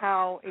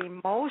how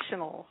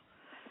emotional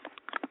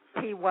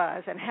he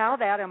was and how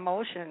that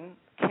emotion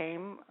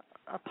came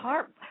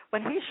apart.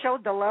 When he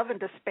showed the love and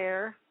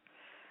despair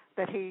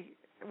that he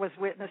was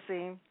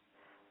witnessing,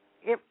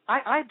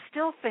 I'm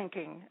still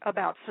thinking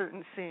about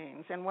certain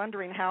scenes and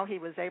wondering how he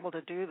was able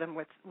to do them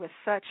with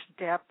such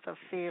depth of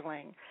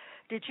feeling.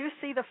 Did you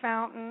see The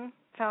Fountain,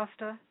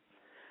 Fausta?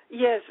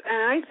 Yes,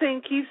 and I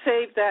think he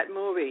saved that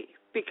movie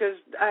because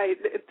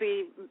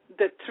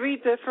the three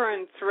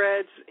different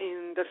threads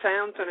in The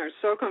Fountain are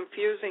so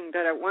confusing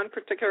that at one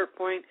particular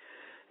point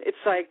it's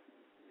like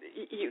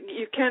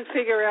you can't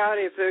figure out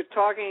if they're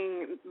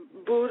talking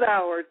Buddha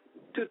or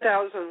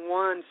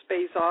 2001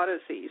 Space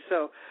Odyssey.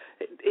 So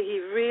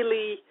he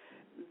really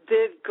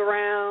did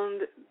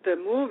ground the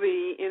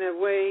movie in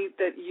a way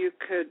that you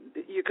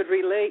could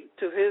relate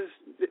to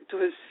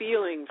his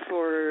feeling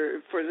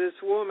for this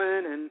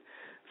woman and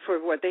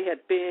for what they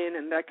had been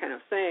and that kind of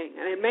thing.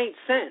 And it made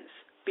sense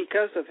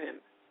because of him.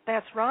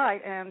 That's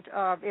right, and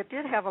it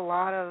did have a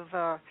lot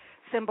of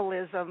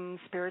symbolism,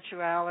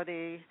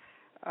 spirituality,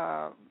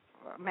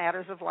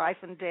 matters of life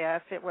and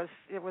death. It was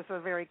a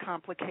very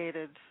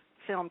complicated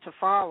film to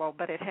follow,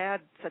 but it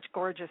had such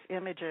gorgeous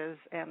images,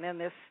 and then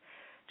this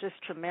just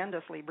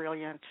tremendously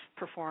brilliant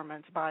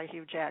performance by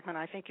Hugh Jackman.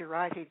 I think you're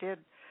right; he did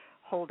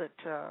hold it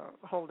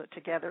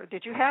together.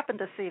 Did you happen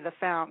to see The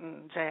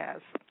Fountain, Jazz?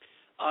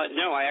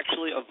 No, I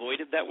actually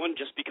avoided that one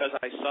just because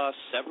I saw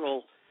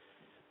several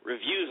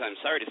reviews, I'm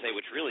sorry to say,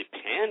 which really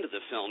panned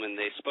the film, and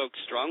they spoke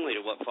strongly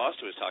to what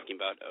Fausta was talking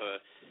about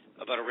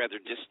a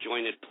rather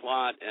disjointed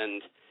plot,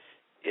 and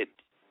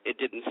it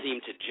didn't seem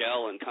to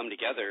gel and come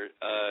together.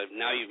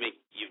 Now you've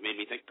made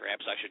me think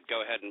perhaps I should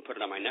go ahead and put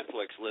it on my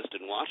Netflix list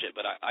and watch it,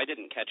 but I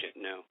didn't catch it,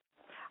 no.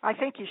 I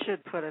think you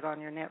should put it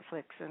on your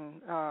Netflix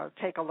and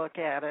take a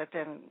look at it,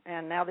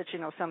 and now that you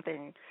know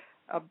something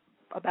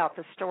about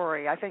the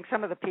story, I think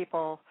some of the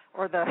people,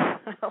 or the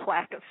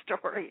lack of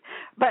story,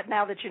 but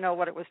now that you know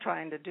what it was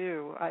trying to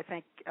do, I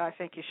think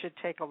you should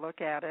take a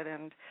look at it,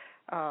 and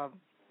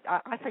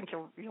I think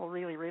you'll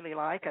really, really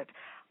like it.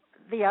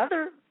 The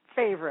other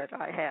favorite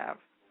I have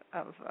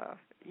of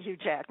Hugh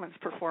Jackman's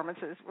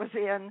performances was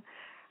in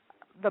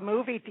the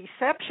movie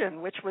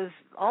Deception, which was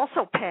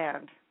also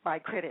panned by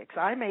critics.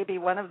 I may be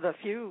one of the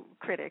few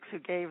critics who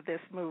gave this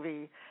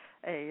movie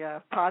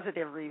a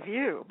positive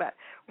review, but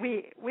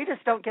we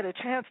just don't get a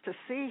chance to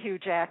see Hugh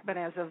Jackman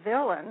as a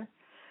villain.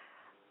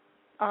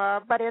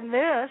 But in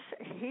this,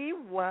 he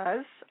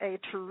was a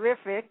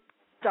terrific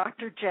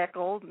Dr.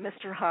 Jekyll,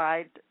 Mr.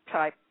 Hyde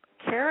type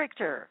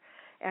character,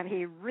 and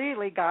he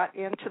really got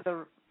into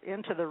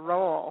the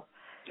role.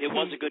 It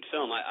was a good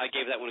film. I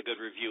gave that one a good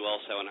review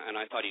also, and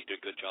I thought he did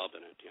a good job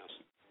in it, yes.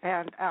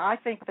 And I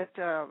think that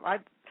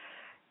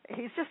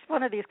he's just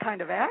one of these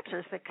kind of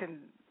actors that can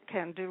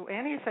do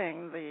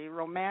anything. The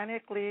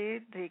romantic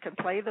lead, he can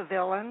play the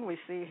villain, we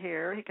see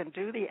here. He can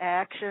do the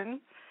action.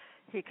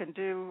 He can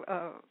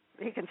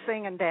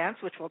sing and dance,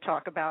 which we'll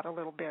talk about a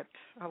little bit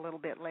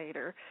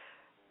later.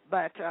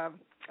 But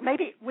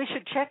maybe we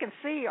should check and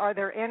see, are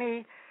there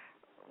any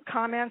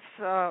comments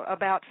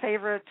about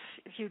favorite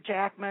Hugh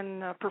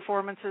Jackman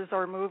performances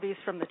or movies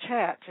from the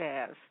chat,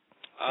 Jazz?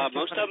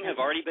 Most of them have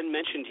already been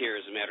mentioned here,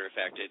 as a matter of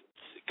fact. It's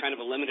kind of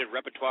a limited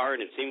repertoire,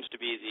 and it seems to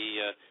be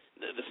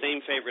the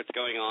same favorites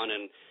going on.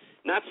 And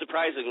not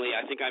surprisingly,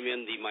 I think I'm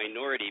in the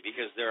minority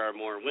because there are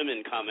more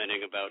women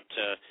commenting about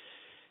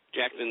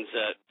Jackman's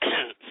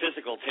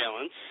physical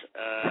talents.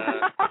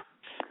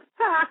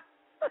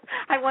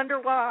 I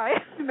wonder why.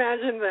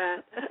 Imagine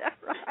that.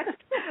 Right.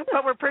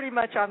 But we're pretty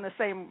much on the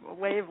same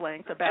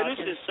wavelength about it.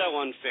 And this is so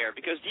unfair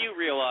because do you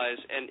realize,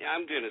 and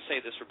I'm going to say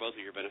this for both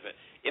of your benefit,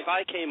 if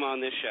I came on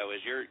this show as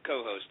your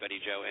co-host,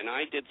 Betty Jo, and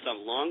I did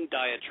some long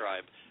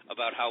diatribe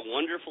about how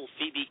wonderful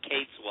Phoebe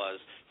Cates was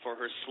for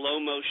her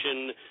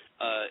slow-motion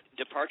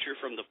departure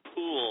from the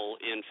pool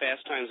in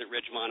Fast Times at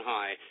Ridgemont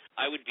High,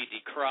 I would be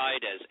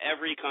decried as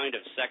every kind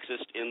of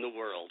sexist in the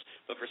world.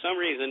 But for some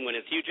reason, when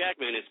it's Hugh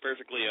Jackman, it's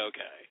perfectly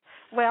okay.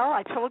 Well,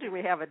 I told you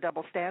we have a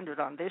double standard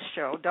on this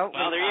show, don't we?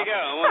 Well, there you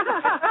go.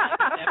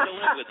 I have to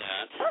live with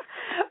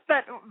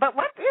that. But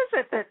what is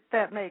it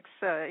that makes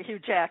Hugh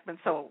Jackman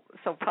so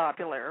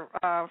popular?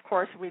 Of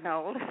course, we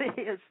know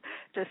he is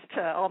just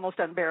almost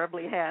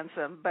unbearably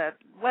handsome. But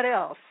what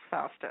else,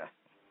 Fausta?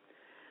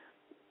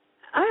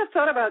 I have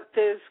thought about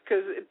this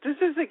because this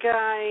is a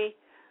guy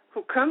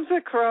who comes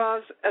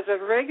across as a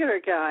regular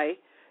guy,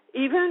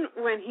 even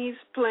when he's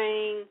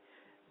playing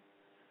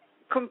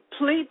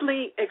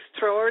completely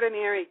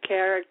extraordinary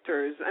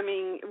characters. I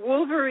mean,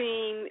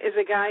 Wolverine is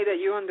a guy that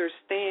you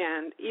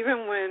understand,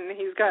 even when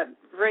he's got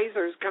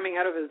razors coming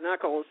out of his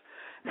knuckles.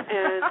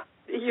 And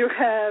you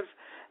have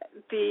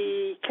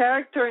the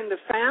character in The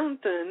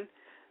Fountain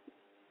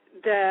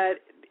that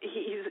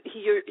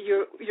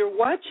you're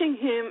watching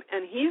him,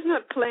 and he's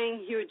not playing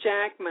Hugh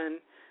Jackman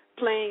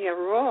playing a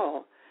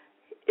role.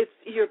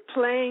 You're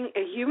playing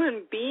a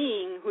human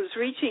being who's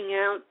reaching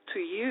out to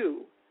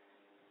you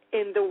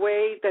in the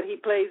way that he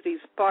plays these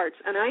parts.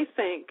 And I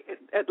think,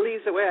 at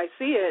least the way I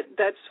see it,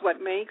 that's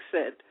what makes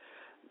him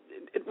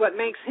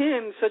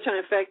such an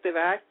effective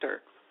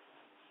actor.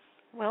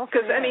 Well,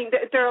 because I mean,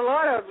 there are a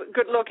lot of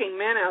good-looking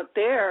men out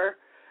there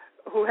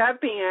who have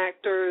been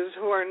actors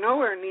who are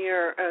nowhere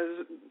near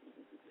as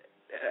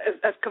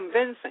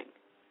convincing.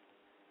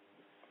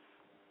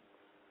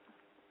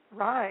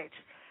 Right.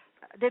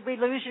 Did we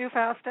lose you,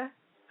 Fausta?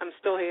 I'm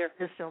still here.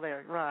 You're still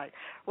there, right.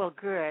 Well,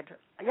 good.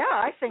 Yeah,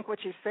 I think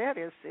what you said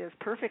is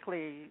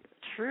perfectly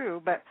true,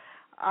 but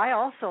I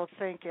also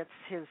think it's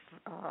his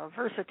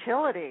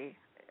versatility.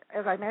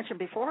 As I mentioned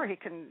before, he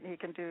can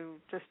do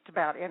just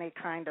about any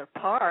kind of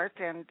part,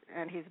 and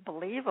he's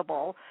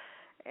believable.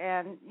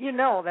 And you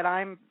know that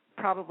I'm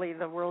probably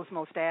the world's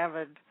most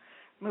avid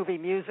movie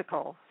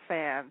musical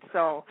fan,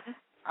 so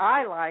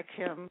I like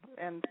him,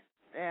 and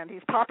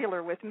he's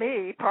popular with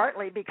me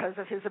partly because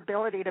of his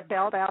ability to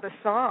belt out a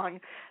song.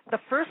 The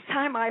first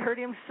time I heard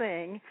him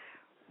sing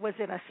was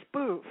in a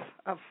spoof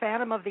of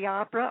Phantom of the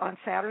Opera on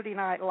Saturday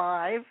Night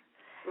Live.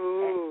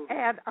 Ooh.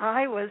 And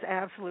I was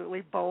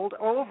absolutely bowled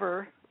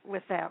over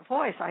with that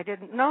voice. I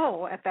didn't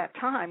know at that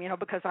time,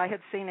 because I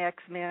had seen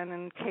X-Men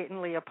and Kate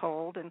and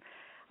Leopold,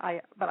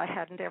 but I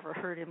hadn't ever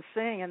heard him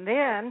sing. And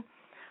then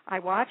I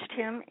watched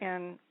him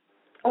in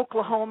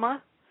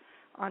Oklahoma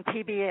on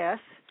PBS.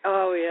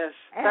 Oh, yes.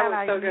 That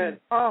was so good.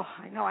 Oh,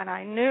 I know, and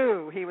I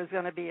knew he was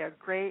going to be a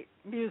great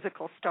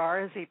musical star,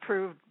 as he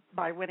proved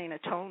by winning a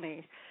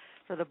Tony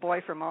for The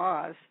Boy from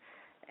Oz.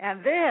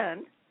 And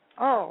then,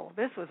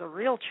 this was a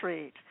real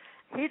treat.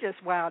 He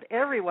just wowed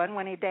everyone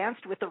when he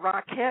danced with the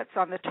Rockettes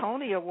on the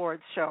Tony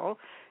Awards show,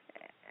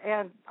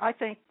 and I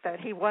think that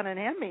he won an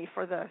Emmy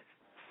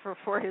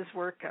for his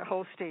work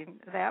hosting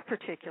that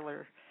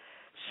particular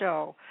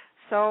show.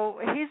 So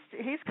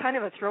he's kind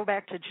of a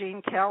throwback to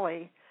Gene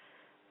Kelly,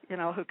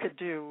 who could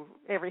do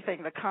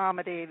everything: the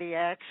comedy, the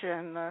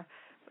action,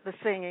 the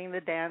singing,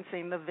 the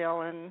dancing, the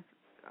villain.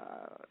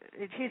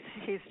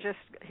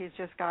 He's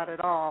just got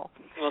it all.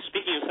 Well,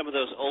 speaking of some of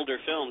those older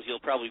films, you'll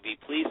probably be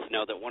pleased to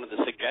know that one of the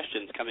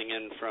suggestions coming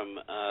in from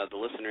the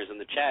listeners in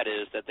the chat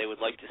is that they would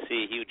like to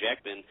see Hugh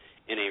Jackman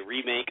in a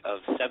remake of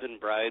Seven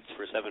Brides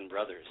for Seven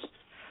Brothers.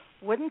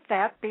 Wouldn't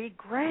that be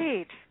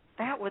great?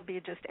 That would be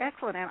just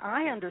excellent. And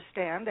I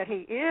understand that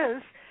he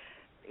is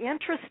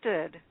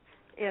interested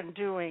in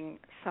doing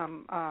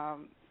some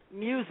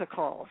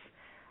musicals.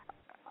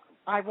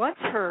 I once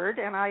heard,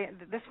 and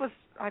this was,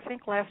 I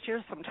think, last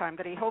year sometime,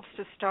 that he hopes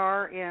to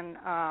star in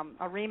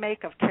a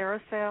remake of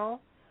Carousel.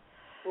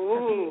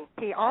 Ooh.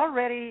 He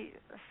already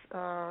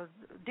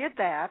did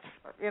that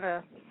in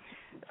a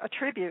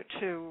tribute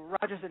to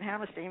Rodgers and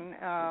Hammerstein.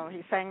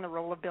 He sang the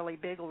role of Billy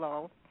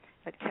Bigelow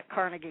at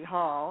Carnegie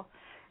Hall.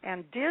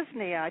 And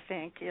Disney, I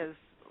think, is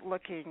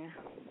looking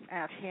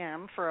at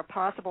him for a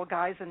possible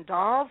Guys and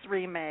Dolls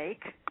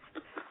remake,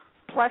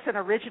 plus an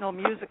original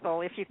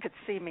musical, If You Could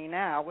See Me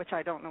Now, which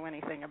I don't know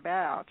anything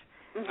about.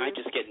 I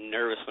just get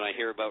nervous when I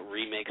hear about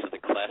remakes of the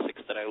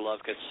classics that I love,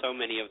 because so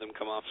many of them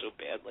come off so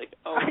badly.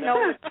 Oh,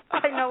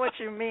 I know what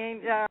you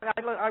mean. Yeah,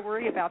 I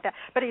worry about that.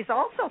 But he's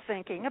also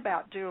thinking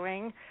about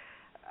doing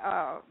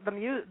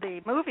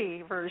the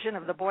movie version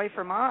of The Boy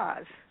from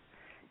Oz,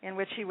 in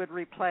which he would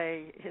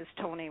replay his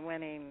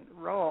Tony-winning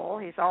role.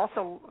 He's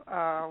also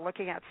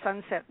looking at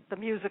the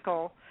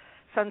musical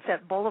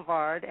Sunset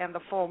Boulevard and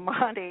The Full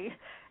Monty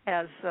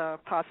as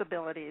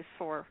possibilities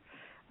for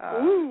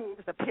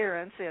his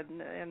appearance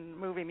in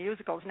movie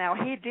musicals. Now,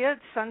 he did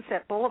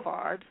Sunset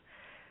Boulevard,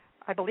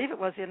 I believe it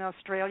was in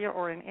Australia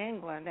or in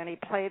England, and he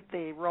played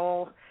the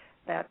role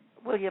that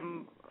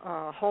William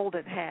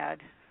Holden had,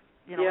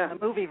 in the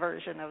movie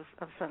version of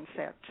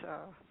Sunset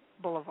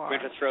Boulevard. We're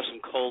going to throw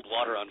some cold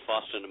water on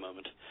Fausta in a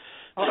moment.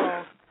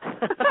 Uh-oh.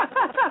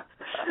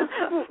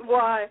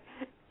 Why?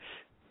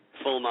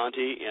 Full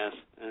Monty, yes.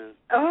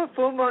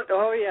 Full Monty.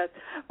 Oh, yes.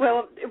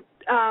 Well,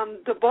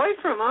 The Boy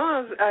from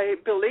Oz, I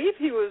believe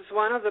he was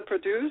one of the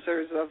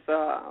producers of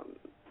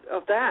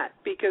that,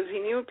 because he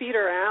knew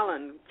Peter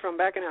Allen from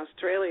back in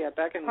Australia,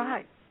 back in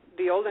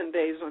the olden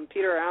days when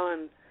Peter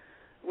Allen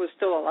was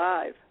still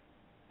alive.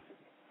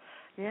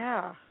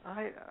 Yeah,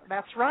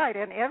 that's right,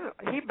 and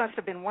he must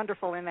have been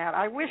wonderful in that.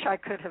 I wish I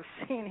could have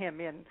seen him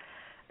in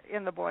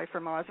in The Boy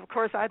from Oz. Of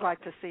course, I'd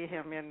like to see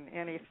him in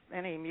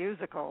any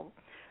musical,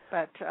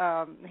 but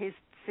he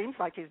seems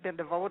like he's been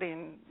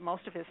devoting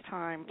most of his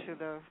time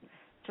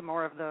to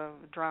more of the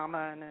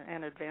drama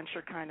and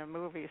adventure kind of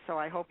movies. So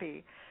I hope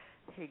he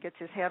gets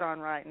his head on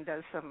right and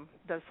does some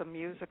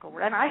musical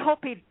work. And I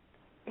hope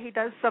he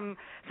does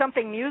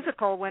something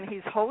musical when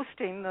he's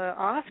hosting the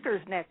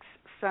Oscars next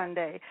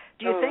Sunday.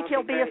 Do you think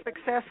he'll be a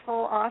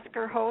successful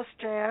Oscar host,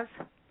 Jazz?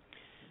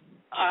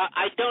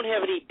 I don't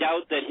have any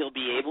doubt that he'll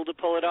be able to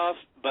pull it off,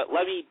 but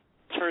let me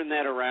turn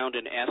that around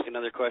and ask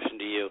another question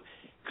to you.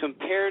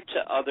 Compared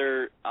to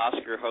other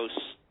Oscar hosts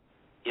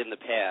in the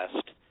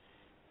past,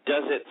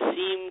 does it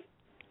seem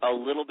a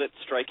little bit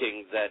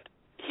striking that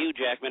Hugh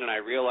Jackman, and I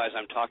realize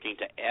I'm talking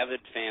to avid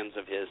fans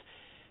of his,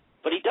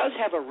 but he does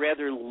have a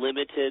rather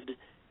limited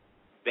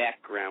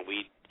background.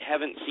 We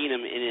haven't seen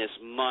him in as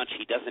much.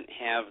 He doesn't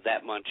have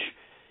that much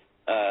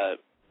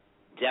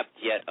depth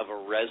yet of a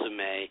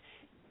resume.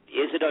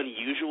 Is it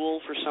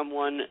unusual for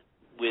someone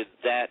with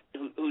that,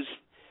 who's,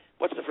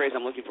 what's the phrase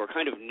I'm looking for,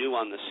 kind of new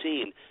on the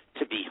scene,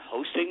 to be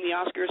hosting the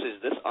Oscars?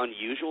 Is this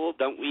unusual?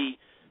 Don't we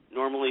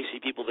normally see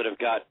people that have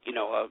got,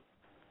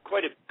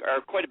 quite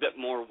a bit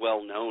more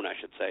well-known, I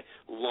should say,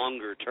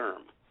 longer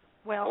term?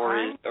 Well,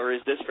 or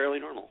is this fairly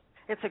normal?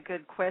 It's a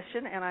good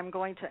question, and I'm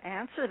going to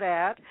answer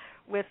that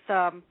with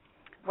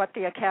what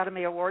the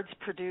Academy Awards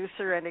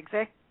producer and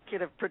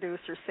executive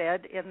producer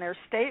said in their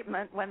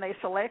statement when they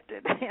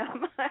selected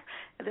him.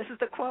 This is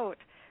the quote: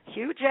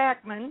 "Hugh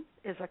Jackman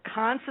is a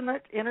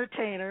consummate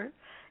entertainer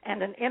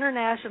and an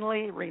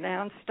internationally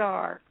renowned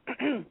star.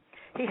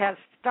 He has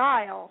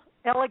style,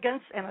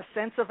 elegance, and a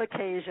sense of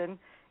occasion.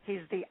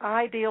 He's the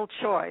ideal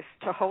choice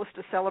to host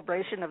a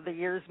celebration of the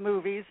year's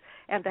movies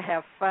and to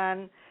have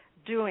fun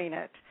doing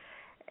it."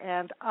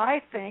 And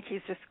I think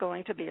he's just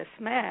going to be a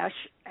smash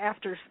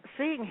after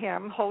seeing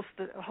him host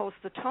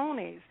the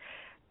Tonys.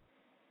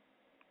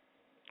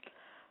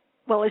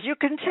 Well, as you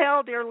can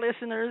tell, dear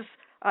listeners,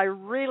 I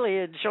really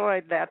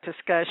enjoyed that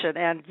discussion.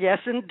 And yes,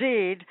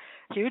 indeed,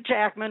 Hugh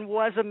Jackman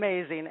was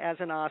amazing as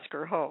an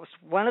Oscar host,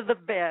 one of the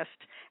best.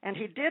 And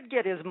he did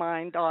get his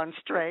mind on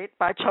straight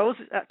by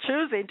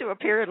choosing to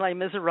appear in Les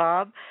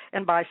Miserables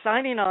and by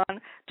signing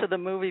on to the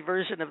movie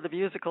version of the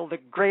musical The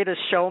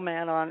Greatest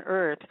Showman on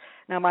Earth.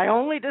 Now, my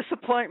only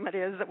disappointment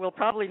is that we'll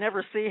probably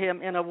never see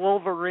him in a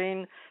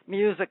Wolverine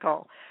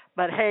musical.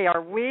 But, hey,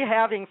 are we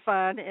having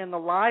fun in the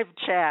live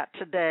chat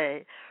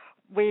today?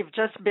 We've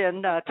just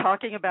been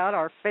talking about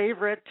our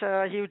favorite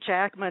Hugh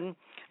Jackman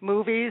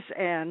movies,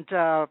 and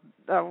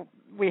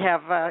we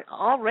have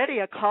already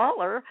a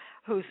caller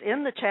who's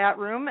in the chat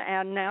room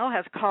and now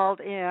has called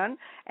in,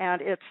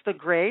 and it's the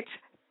great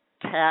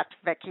Kat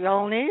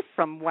Vecchione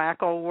from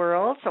Wacko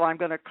World. So I'm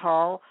going to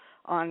call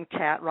on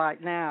Kat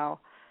right now.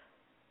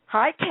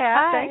 Hi, Kat.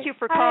 Hi. Thank you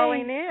for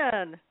calling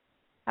in.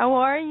 How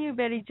are you,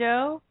 Betty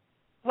Jo?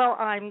 Well,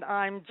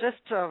 I'm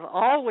just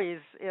always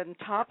in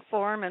top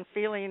form and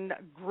feeling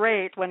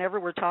great whenever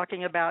we're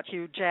talking about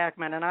Hugh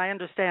Jackman, and I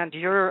understand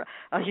you're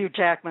a Hugh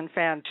Jackman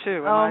fan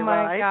too. Am I right? Oh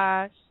my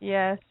gosh,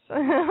 yes.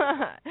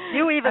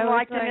 You even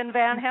liked him in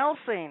Van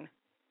Helsing.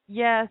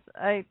 Yes,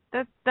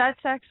 that's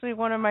actually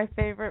one of my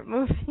favorite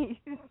movies.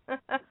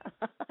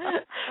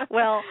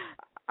 Well,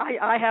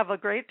 I have a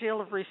great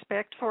deal of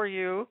respect for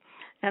you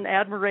and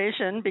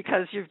admiration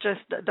because you've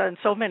just done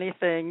so many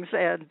things,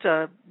 and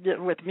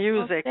with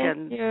music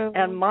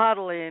and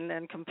modeling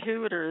and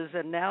computers,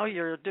 and now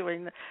you're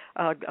doing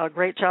a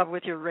great job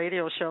with your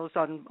radio shows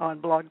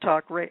on Blog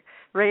Talk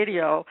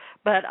Radio.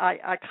 But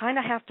I kind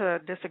of have to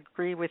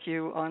disagree with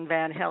you on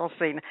Van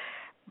Helsing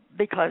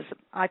because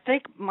I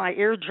think my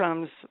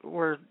eardrums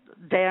were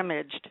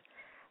damaged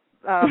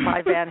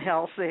by Van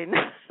Helsing.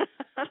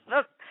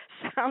 The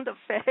sound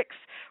effects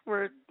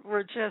were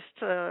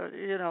just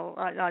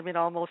I mean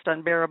almost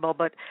unbearable,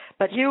 but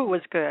Hugh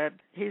was good.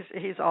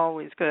 He's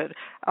always good.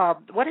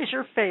 What is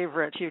your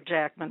favorite Hugh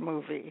Jackman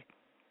movie?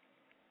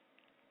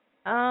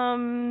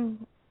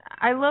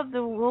 I love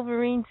the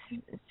Wolverine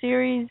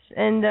series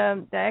and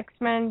the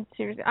X-Men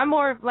series. I'm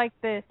more of like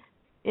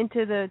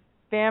into the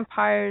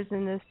vampires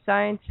and the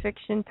science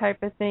fiction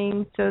type of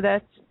thing, so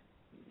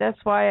that's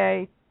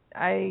why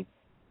I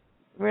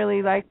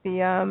really like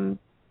the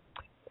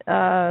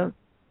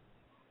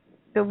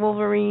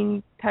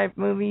Wolverine type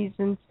movies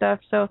and stuff.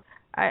 So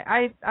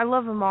I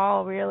love them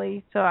all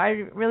really. So I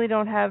really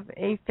don't have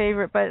a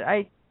favorite, but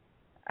I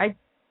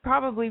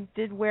probably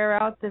did wear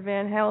out the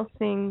Van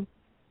Helsing.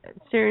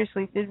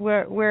 Seriously, did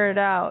wear it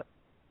out.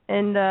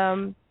 And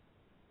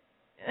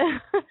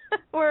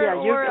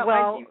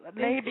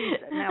maybe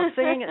now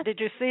seeing it. Did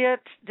you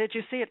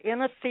see it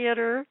in a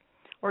theater,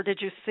 or did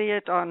you see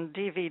it on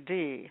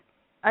DVD?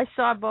 I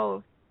saw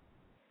both.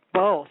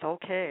 Both.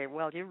 Okay.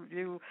 Well,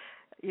 you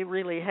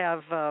really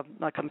have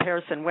a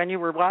comparison. When you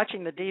were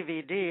watching the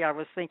DVD, I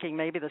was thinking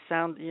maybe the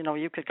sound,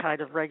 you could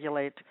kind of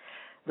regulate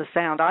the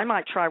sound. I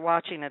might try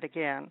watching it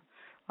again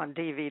on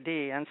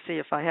DVD and see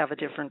if I have a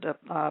different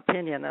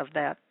opinion of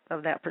that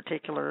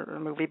particular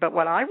movie. But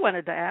what I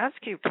wanted to ask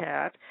you,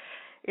 Kat,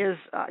 is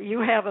you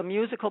have a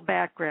musical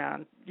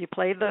background. You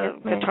play the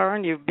Yes, guitar,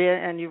 and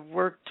you've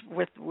worked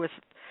with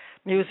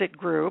music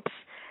groups.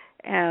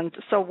 And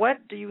so,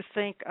 what do you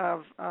think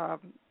of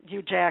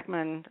Hugh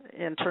Jackman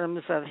in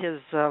terms of his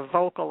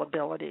vocal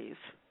abilities?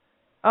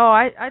 Oh,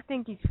 I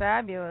think he's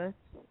fabulous.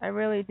 I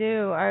really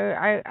do.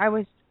 I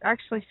was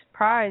actually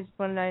surprised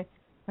when I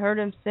heard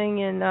him sing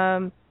in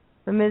I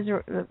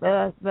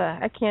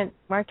can't.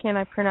 Why can't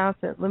I pronounce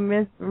it? Les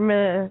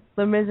Miserables.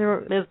 Les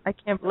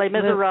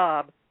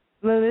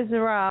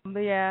Miserables.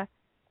 Yeah,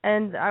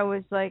 and I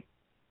was like,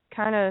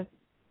 kind of,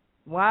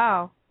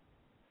 wow.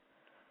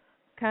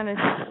 Kind of,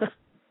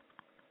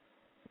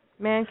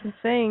 man can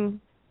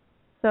sing.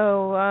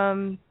 So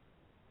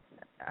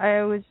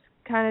I was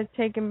kind of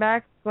taken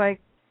back, like,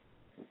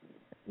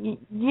 you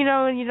you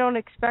don't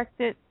expect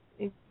it.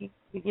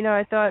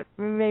 I thought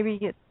maybe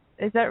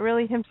is that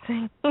really him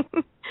singing?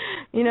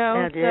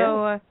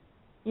 So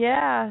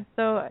yeah.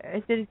 So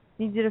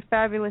he did a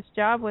fabulous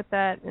job with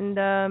that,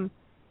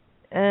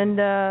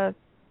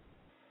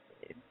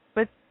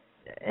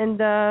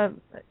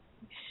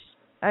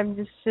 I'm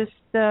just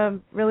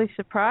really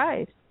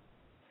surprised.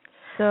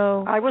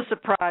 So I was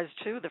surprised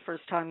too the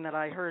first time that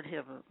I heard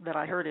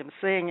him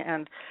sing,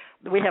 and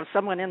we have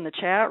someone in the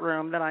chat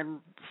room that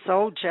I'm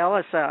so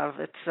jealous of.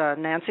 It's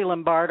Nancy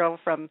Lombardo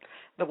from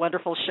the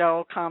wonderful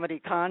show Comedy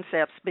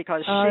Concepts,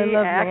 because she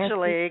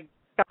actually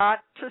got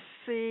to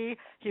see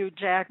Hugh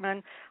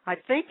Jackman. I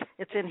think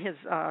it's in his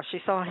she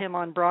saw him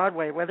on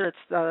Broadway, whether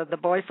it's the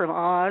Boy from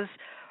Oz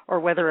or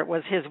whether it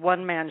was his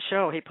one-man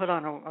show. He put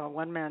on a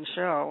one-man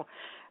show.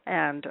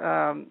 And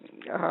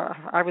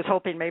I was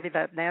hoping maybe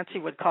that Nancy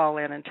would call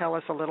in and tell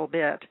us a little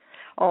bit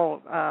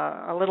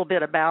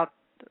about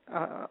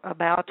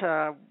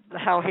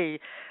how he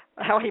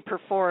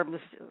performs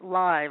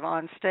live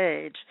on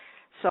stage.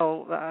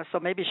 So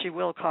maybe she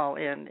will call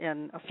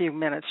in a few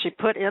minutes. She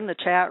put in the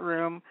chat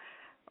room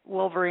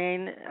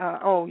Wolverine.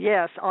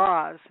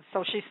 Oz.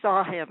 So she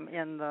saw him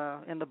in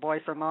the Boy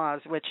from Oz,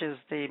 which is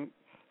the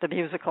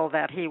musical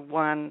that he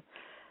won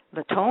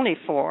the Tony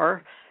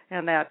for.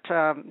 And that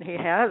he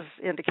has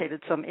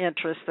indicated some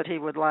interest that he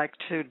would like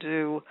to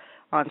do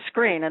on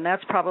screen, and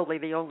that's probably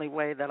the only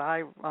way that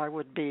I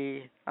would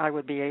be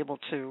able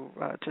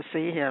to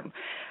see him.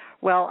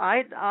 Well,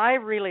 I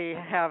really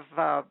have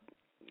a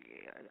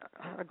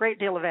great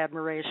deal of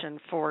admiration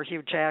for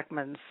Hugh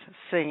Jackman's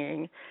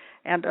singing,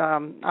 and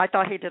I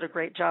thought he did a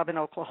great job in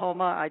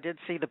Oklahoma. I did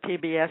see the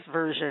PBS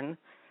version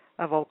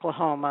of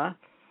Oklahoma,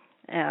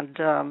 and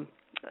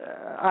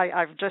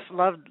I've just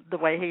loved the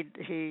way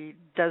he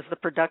does the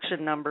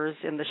production numbers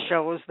in the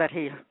shows that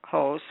he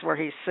hosts, where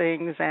he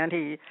sings and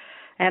he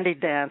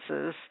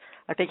dances.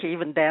 I think he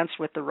even danced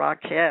with the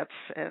Rockettes,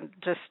 and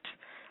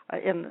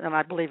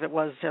I believe it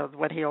was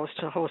when he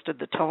hosted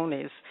the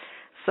Tonys.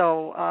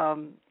 So,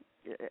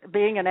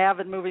 being an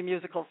avid movie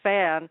musical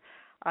fan,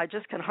 I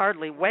just can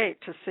hardly wait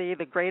to see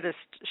The Greatest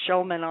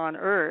Showman on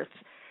Earth,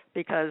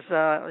 because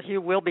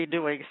Hugh will be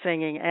doing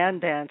singing and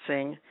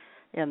dancing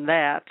in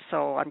that.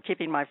 So I'm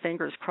keeping my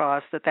fingers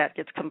crossed that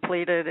gets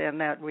completed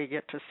and that we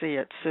get to see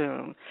it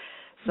soon.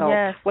 So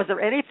yes. Was there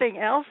anything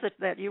else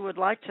that you would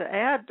like to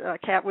add,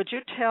 Kat? Would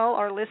you tell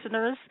our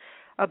listeners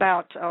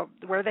about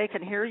where they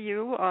can hear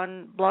you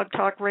on Blog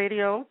Talk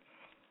Radio?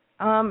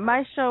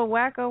 My show,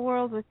 Wacko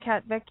World with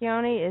Kat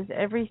Vecchione, is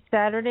every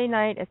Saturday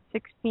night at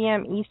 6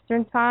 p.m.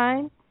 Eastern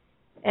Time.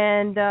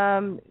 And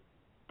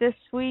this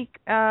week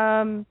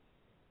I'm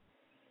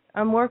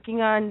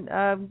working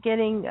on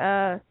getting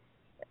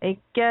a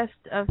guest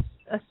of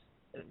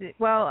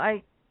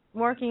I'm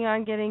working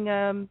on getting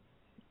a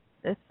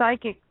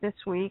psychic this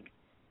week,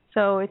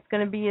 so it's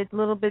going to be a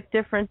little bit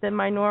different than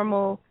my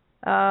normal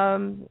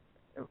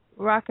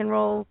rock and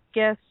roll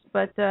guests.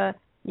 But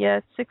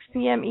 6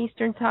 p.m.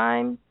 Eastern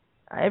Time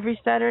every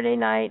Saturday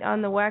night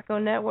on the Wacko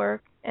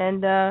Network,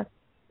 and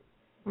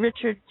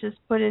Richard just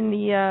put in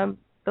the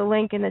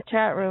link in the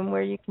chat room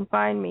where you can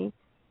find me.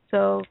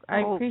 So I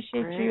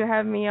appreciate great. you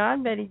having me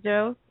on, Betty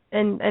Jo.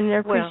 And I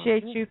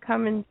appreciate you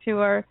coming to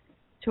our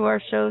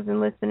shows and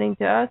listening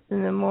to us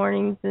in the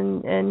mornings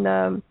and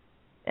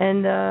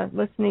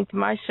listening to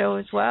my show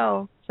as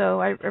well.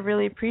 So I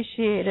really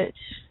appreciate it.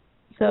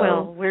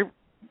 So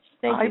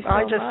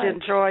I just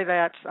enjoy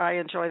that. I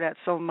enjoy that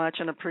so much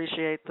and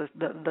appreciate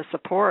the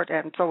support.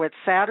 And so it's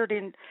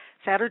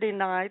Saturday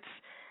nights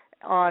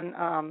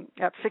on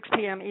at 6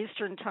 p.m.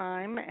 Eastern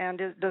Time. And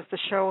does the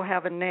show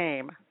have a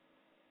name?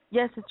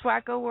 Yes, it's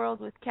Wacko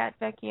World with Kat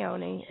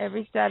Vecchione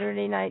every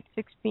Saturday night,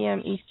 6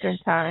 p.m. Eastern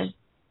Time.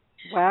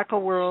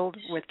 Wacko World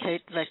with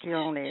Kate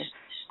Vecchione.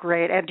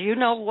 Great. And do you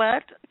know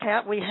what,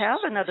 Kat? We have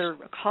another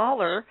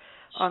caller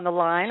on the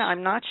line.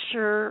 I'm not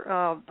sure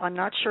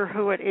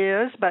who it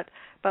is, but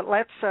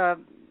let's.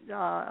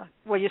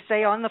 Will you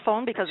stay on the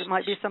phone, because it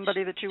might be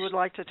somebody that you would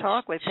like to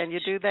talk with? Can you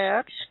do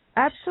that?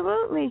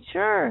 Absolutely,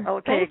 sure.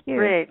 Okay, Thank you.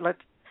 Great.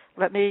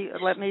 Let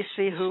me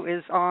see who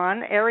is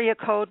on. Area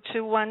code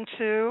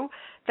 212.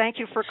 Thank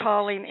you for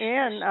calling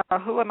in.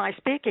 Who am I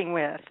speaking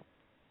with?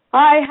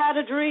 I had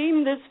a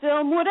dream this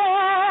film would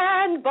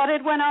end, but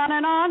it went on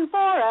and on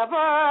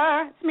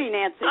forever. It's me,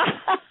 Nancy.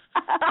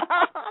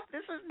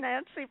 This is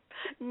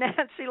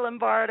Nancy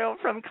Lombardo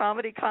from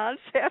Comedy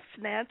Concepts.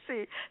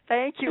 Nancy,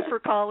 thank you for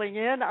calling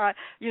in.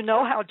 You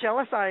know how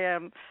jealous I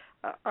am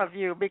of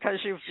you because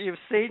you've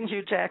seen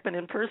Hugh Jackman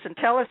in person.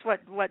 Tell us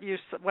what you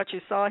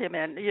saw him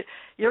in.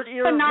 You're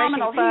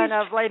phenomenal. Making fun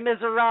of Les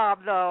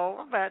Miserables,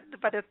 though, but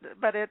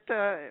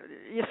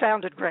you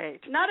sounded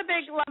great. Not a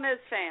big Les Mis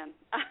fan.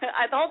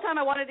 The whole time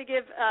I wanted to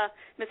give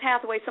Miss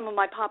Hathaway some of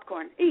my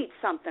popcorn. Eat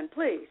something,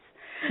 please.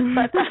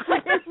 But he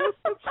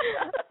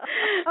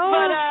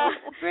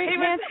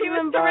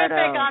was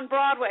terrific on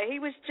Broadway. He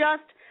was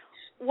just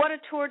what a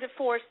tour de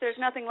force. There's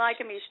nothing like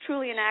him. He's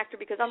truly an actor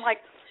because unlike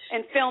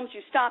in films, you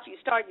stop, you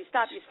start, you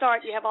stop, you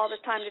start. You have all this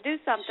time to do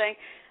something.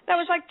 That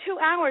was like 2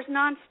 hours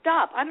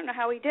nonstop. I don't know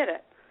how he did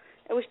it.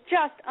 It was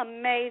just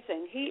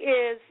amazing. He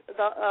is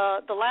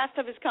the last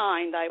of his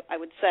kind, I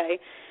would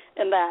say,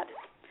 in that.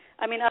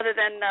 I mean, other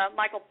than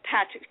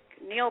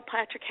Neil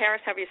Patrick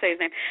Harris, however you say his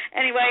name.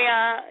 Anyway,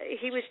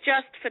 he was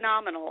just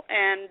phenomenal,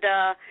 and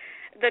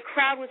the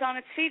crowd was on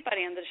its feet by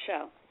the end of the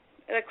show.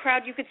 The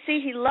crowd, you could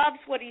see he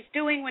loves what he's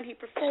doing when he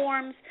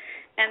performs,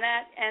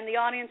 and the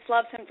audience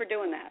loves him for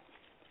doing that.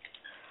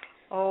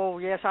 Oh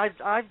yes,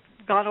 I've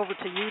gone over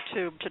to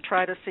YouTube to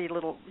try to see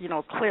little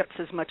clips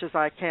as much as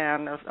I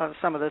can of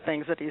some of the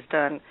things that he's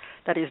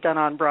done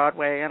on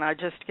Broadway, and I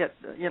just get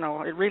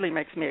it really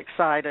makes me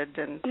excited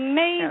and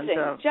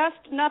amazing,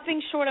 just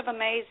nothing short of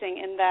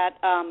amazing in that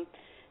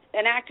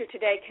an actor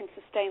today can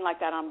sustain like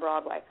that on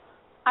Broadway.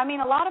 I mean,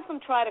 a lot of them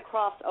try to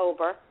cross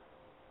over,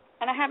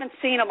 and I haven't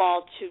seen them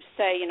all to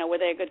say were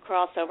they a good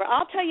crossover.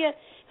 I'll tell you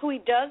who he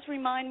does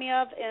remind me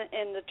of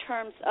in the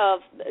terms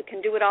of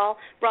can do it all,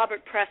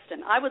 Robert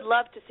Preston. I would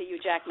love to see Hugh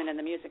Jackman in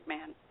The Music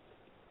Man.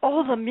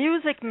 Oh, The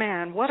Music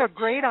Man. What a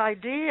great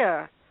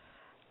idea.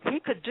 He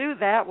could do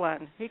that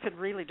one. He could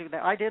really do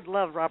that. I did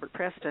love Robert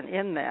Preston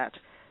in that.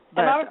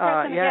 But, and Robert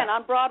Preston, again,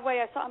 on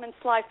Broadway, I saw him in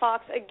Sly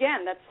Fox.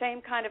 Again, that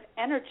same kind of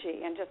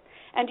energy. And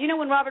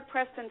when Robert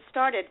Preston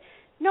started,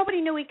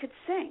 nobody knew he could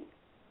sing.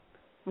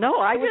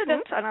 No, I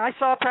didn't, and I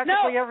saw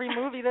practically every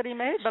movie that he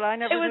made, but I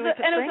never knew he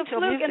could sing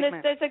till Music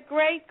Man. There's a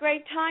great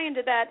tie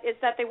into that, is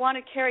that they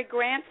wanted Cary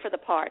Grant for the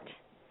part.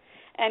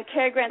 And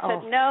Cary Grant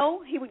said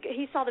no.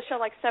 He saw the show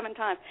like 7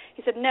 times.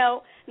 He said,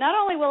 no, not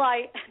only will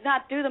I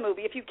not do the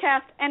movie, if you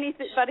cast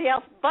anybody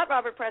else but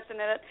Robert Preston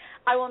in it,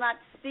 I will not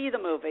see the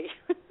movie.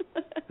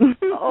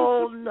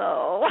 Oh,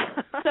 no.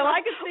 So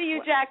I could see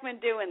Hugh Jackman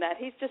doing that.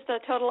 He's just a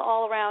total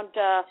all-around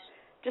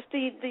just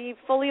the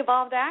fully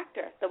evolved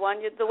actor, the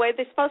way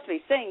they're supposed to be,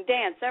 sing,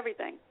 dance,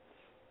 everything.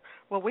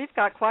 Well, we've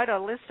got quite a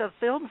list of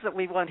films that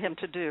we want him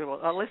to do,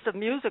 a list of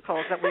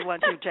musicals that we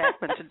want Hugh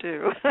Jackman to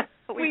do.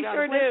 We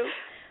sure do.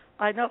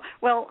 I know.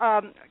 Well,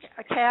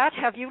 Kat,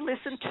 have you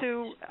listened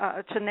to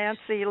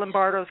Nancy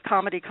Lombardo's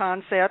Comedy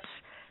Concepts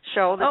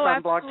show that's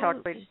on Blog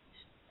Talk Radio?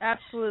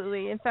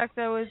 Absolutely. In fact,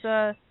 I was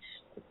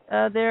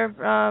there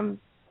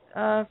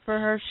for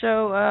her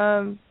show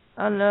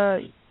on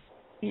the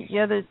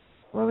other.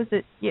 What was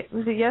it?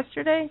 Was it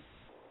yesterday?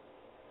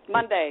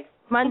 Monday,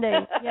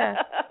 yeah.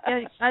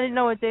 I didn't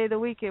know what day of the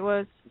week it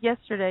was.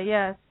 Yesterday,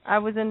 yes. I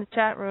was in the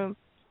chat room.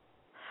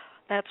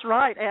 That's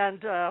right,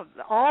 and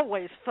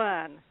always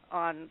fun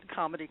on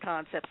Comedy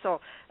Concepts. So,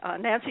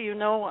 Nancy,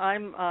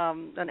 I'm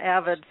an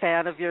avid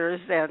fan of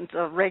yours and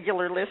a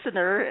regular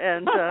listener,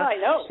 and I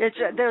know.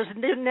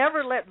 You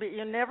never let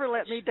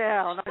me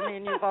down. I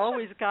mean, you've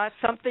always got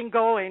something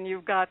going.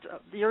 You've got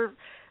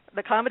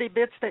the comedy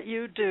bits that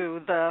you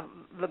do, the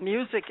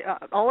music,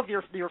 all of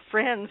your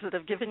friends that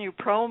have given you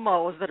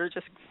promos that are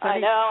just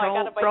funny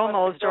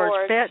promos,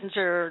 George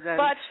Bettinger and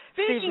But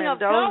speaking of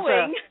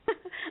going,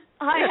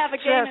 I have a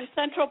game in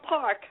Central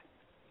Park.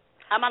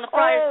 I'm on the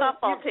Friars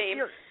softball team.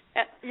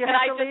 You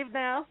have to leave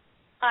now?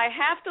 I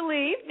have to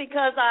leave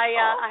because I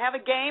have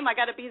a game. I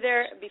got to be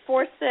there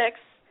before 6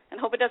 and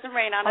hope it doesn't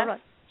rain on us.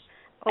 Right.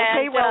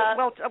 Okay,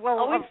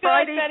 and,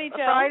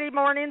 Friday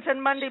mornings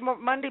and Monday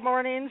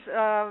mornings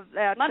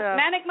at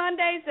Manic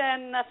Mondays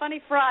and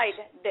Funny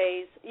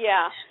Fridays.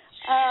 Yeah,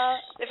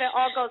 if it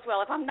all goes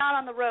well. If I'm not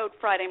on the road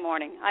Friday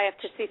morning, I have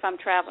to see if I'm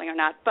traveling or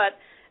not. But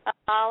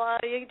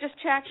you just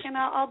check and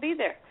I'll be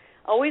there.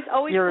 Always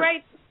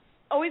great.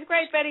 Always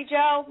great, Betty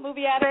Jo,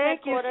 Movie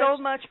Addict Headquarters. Thank you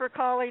so much for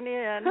calling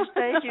in.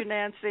 Thank you,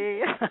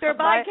 Nancy. Sure,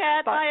 bye,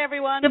 Kat. Bye,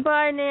 everyone.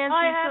 Goodbye, Nancy.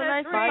 Bye, so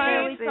nice to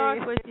finally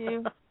talk with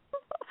you.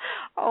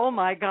 Oh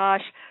my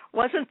gosh,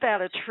 wasn't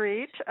that a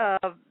treat,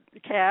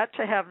 Kat,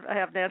 to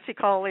have Nancy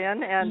call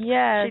in? And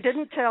yes.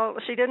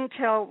 She didn't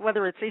tell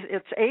whether it's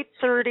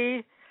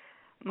 8:30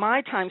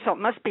 my time, so it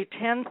must be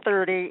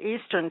 10:30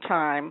 Eastern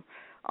time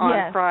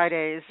on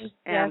Fridays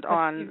and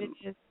on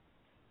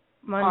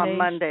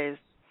Mondays.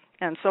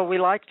 And so we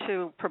like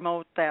to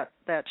promote that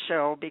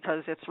show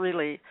because it's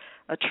really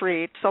a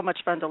treat. So much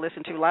fun to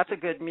listen to. Lots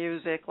of good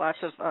music. Lots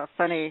of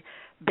funny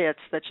bits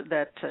that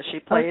she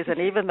plays. And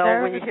even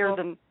though we hear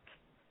them,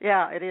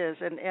 Yeah, it is,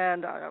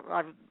 and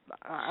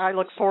I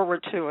look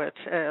forward to it.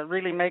 It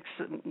really makes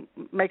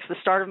the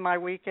start of my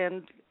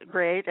weekend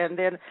great, and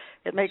then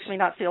it makes me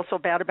not feel so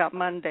bad about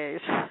Mondays.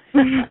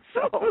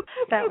 So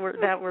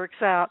that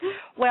works out.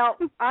 Well,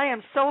 I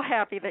am so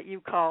happy that you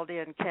called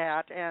in,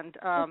 Kat, and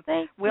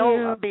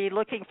we'll be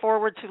looking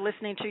forward to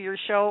listening to your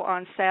show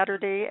on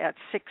Saturday at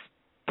 6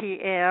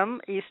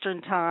 p.m.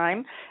 Eastern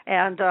Time,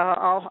 and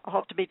I'll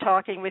hope to be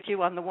talking with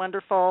you on the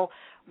wonderful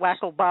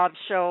Wacko Bob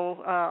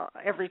show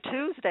every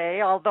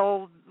Tuesday,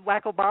 although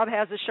Wacko Bob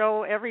has a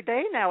show every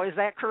day now. Is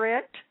that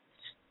correct?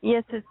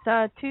 Yes, it's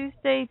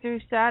Tuesday through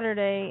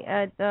Saturday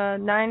at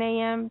 9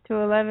 a.m. to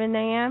 11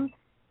 a.m.,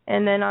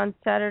 and then on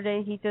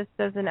Saturday he just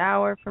does an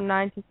hour from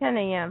 9 to 10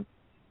 a.m.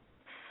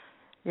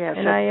 Yes,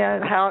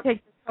 and how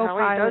take the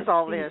how he does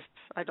all this,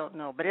 I don't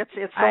know, but it's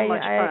so much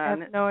fun. I have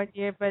no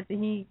idea, but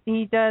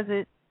he does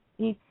it.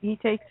 He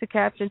takes the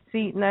captain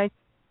seat, and I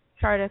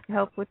try to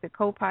help with the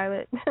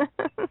co-pilot.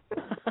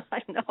 I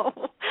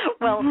know.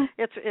 Well,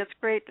 it's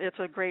great. It's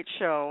a great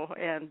show,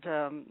 and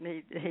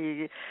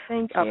he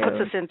puts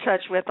us in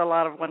touch with a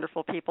lot of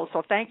wonderful people.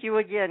 So thank you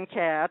again,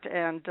 Kat.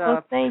 And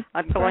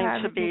I'm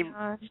going to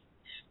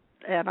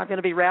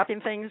be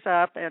wrapping things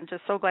up, and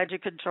just so glad you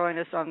could join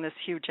us on this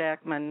Hugh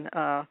Jackman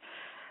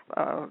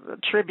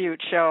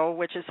tribute show,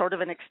 which is sort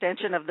of an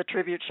extension of the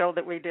tribute show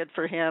that we did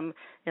for him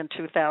in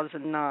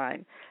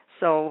 2009.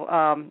 So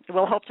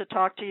we'll hope to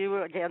talk to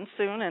you again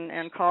soon,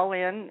 and call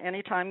in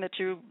anytime that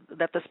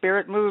the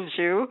spirit moves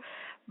you.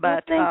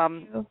 But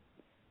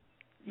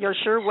you're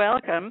sure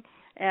welcome.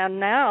 And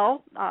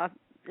now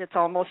it's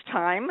almost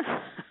time.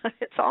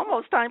 It's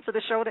almost time for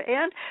the show to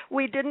end.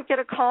 We didn't get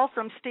a call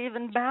from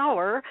Stephen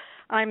Bauer.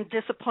 I'm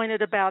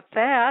disappointed about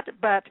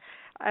that. But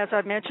as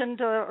I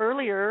mentioned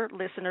earlier,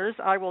 listeners,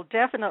 I will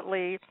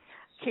definitely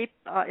keep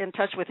in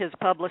touch with his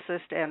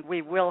publicist, and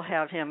we will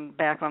have him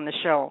back on the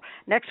show.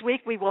 Next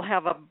week we will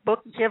have a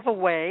book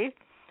giveaway,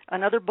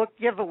 another book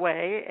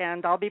giveaway,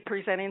 and I'll be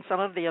presenting some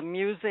of the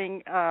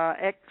amusing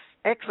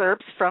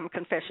excerpts from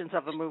Confessions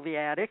of a Movie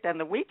Addict. And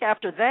the week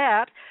after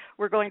that,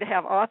 we're going to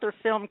have author,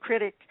 film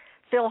critic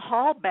Phil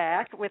Hall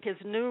back with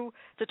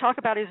to talk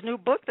about his new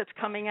book that's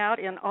coming out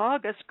in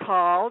August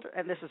called,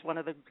 and this is one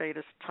of the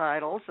greatest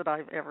titles that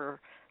I've ever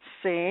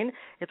seen,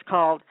 it's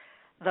called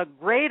The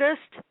Greatest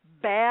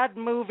Bad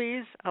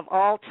Movies of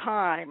All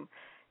Time.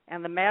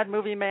 And the Mad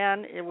Movie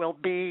Man, it will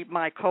be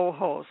my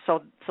co-host.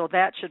 So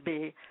that should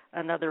be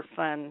another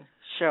fun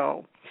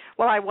show.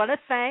 Well, I want to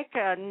thank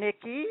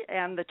Nikki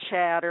and the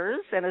chatters.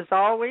 And as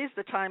always,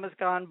 the time has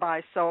gone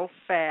by so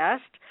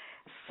fast.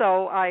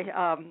 So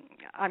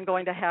I'm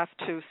going to have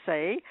to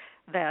say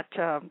that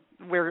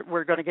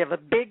we're going to give a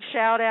big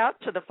shout-out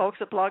to the folks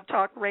at Blog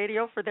Talk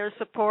Radio for their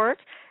support,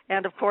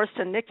 and, of course,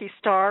 to Nikki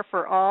Starr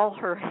for all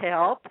her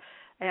help.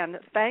 And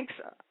thanks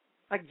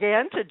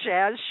again to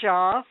Jazz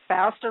Shaw,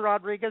 Fausta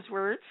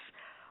Rodriguez-Wertz,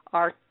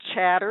 our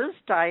chatters,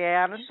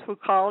 Diane, who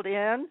called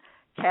in,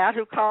 Kat,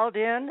 who called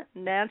in,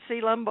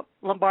 Nancy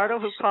Lombardo,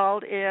 who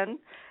called in,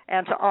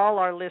 and to all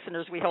our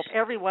listeners. We hope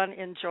everyone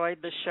enjoyed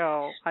the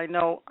show. I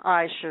know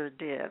I sure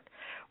did.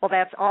 Well,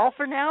 that's all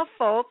for now,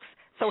 folks.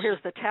 So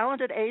here's the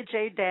talented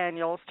A.J.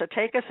 Daniels to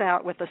take us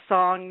out with the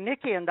song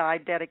Nikki and I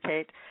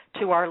dedicate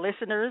to our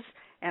listeners,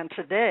 and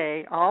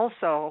today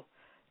also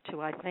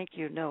to I think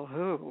you know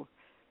who,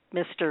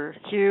 Mr.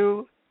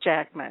 Hugh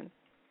Jackman.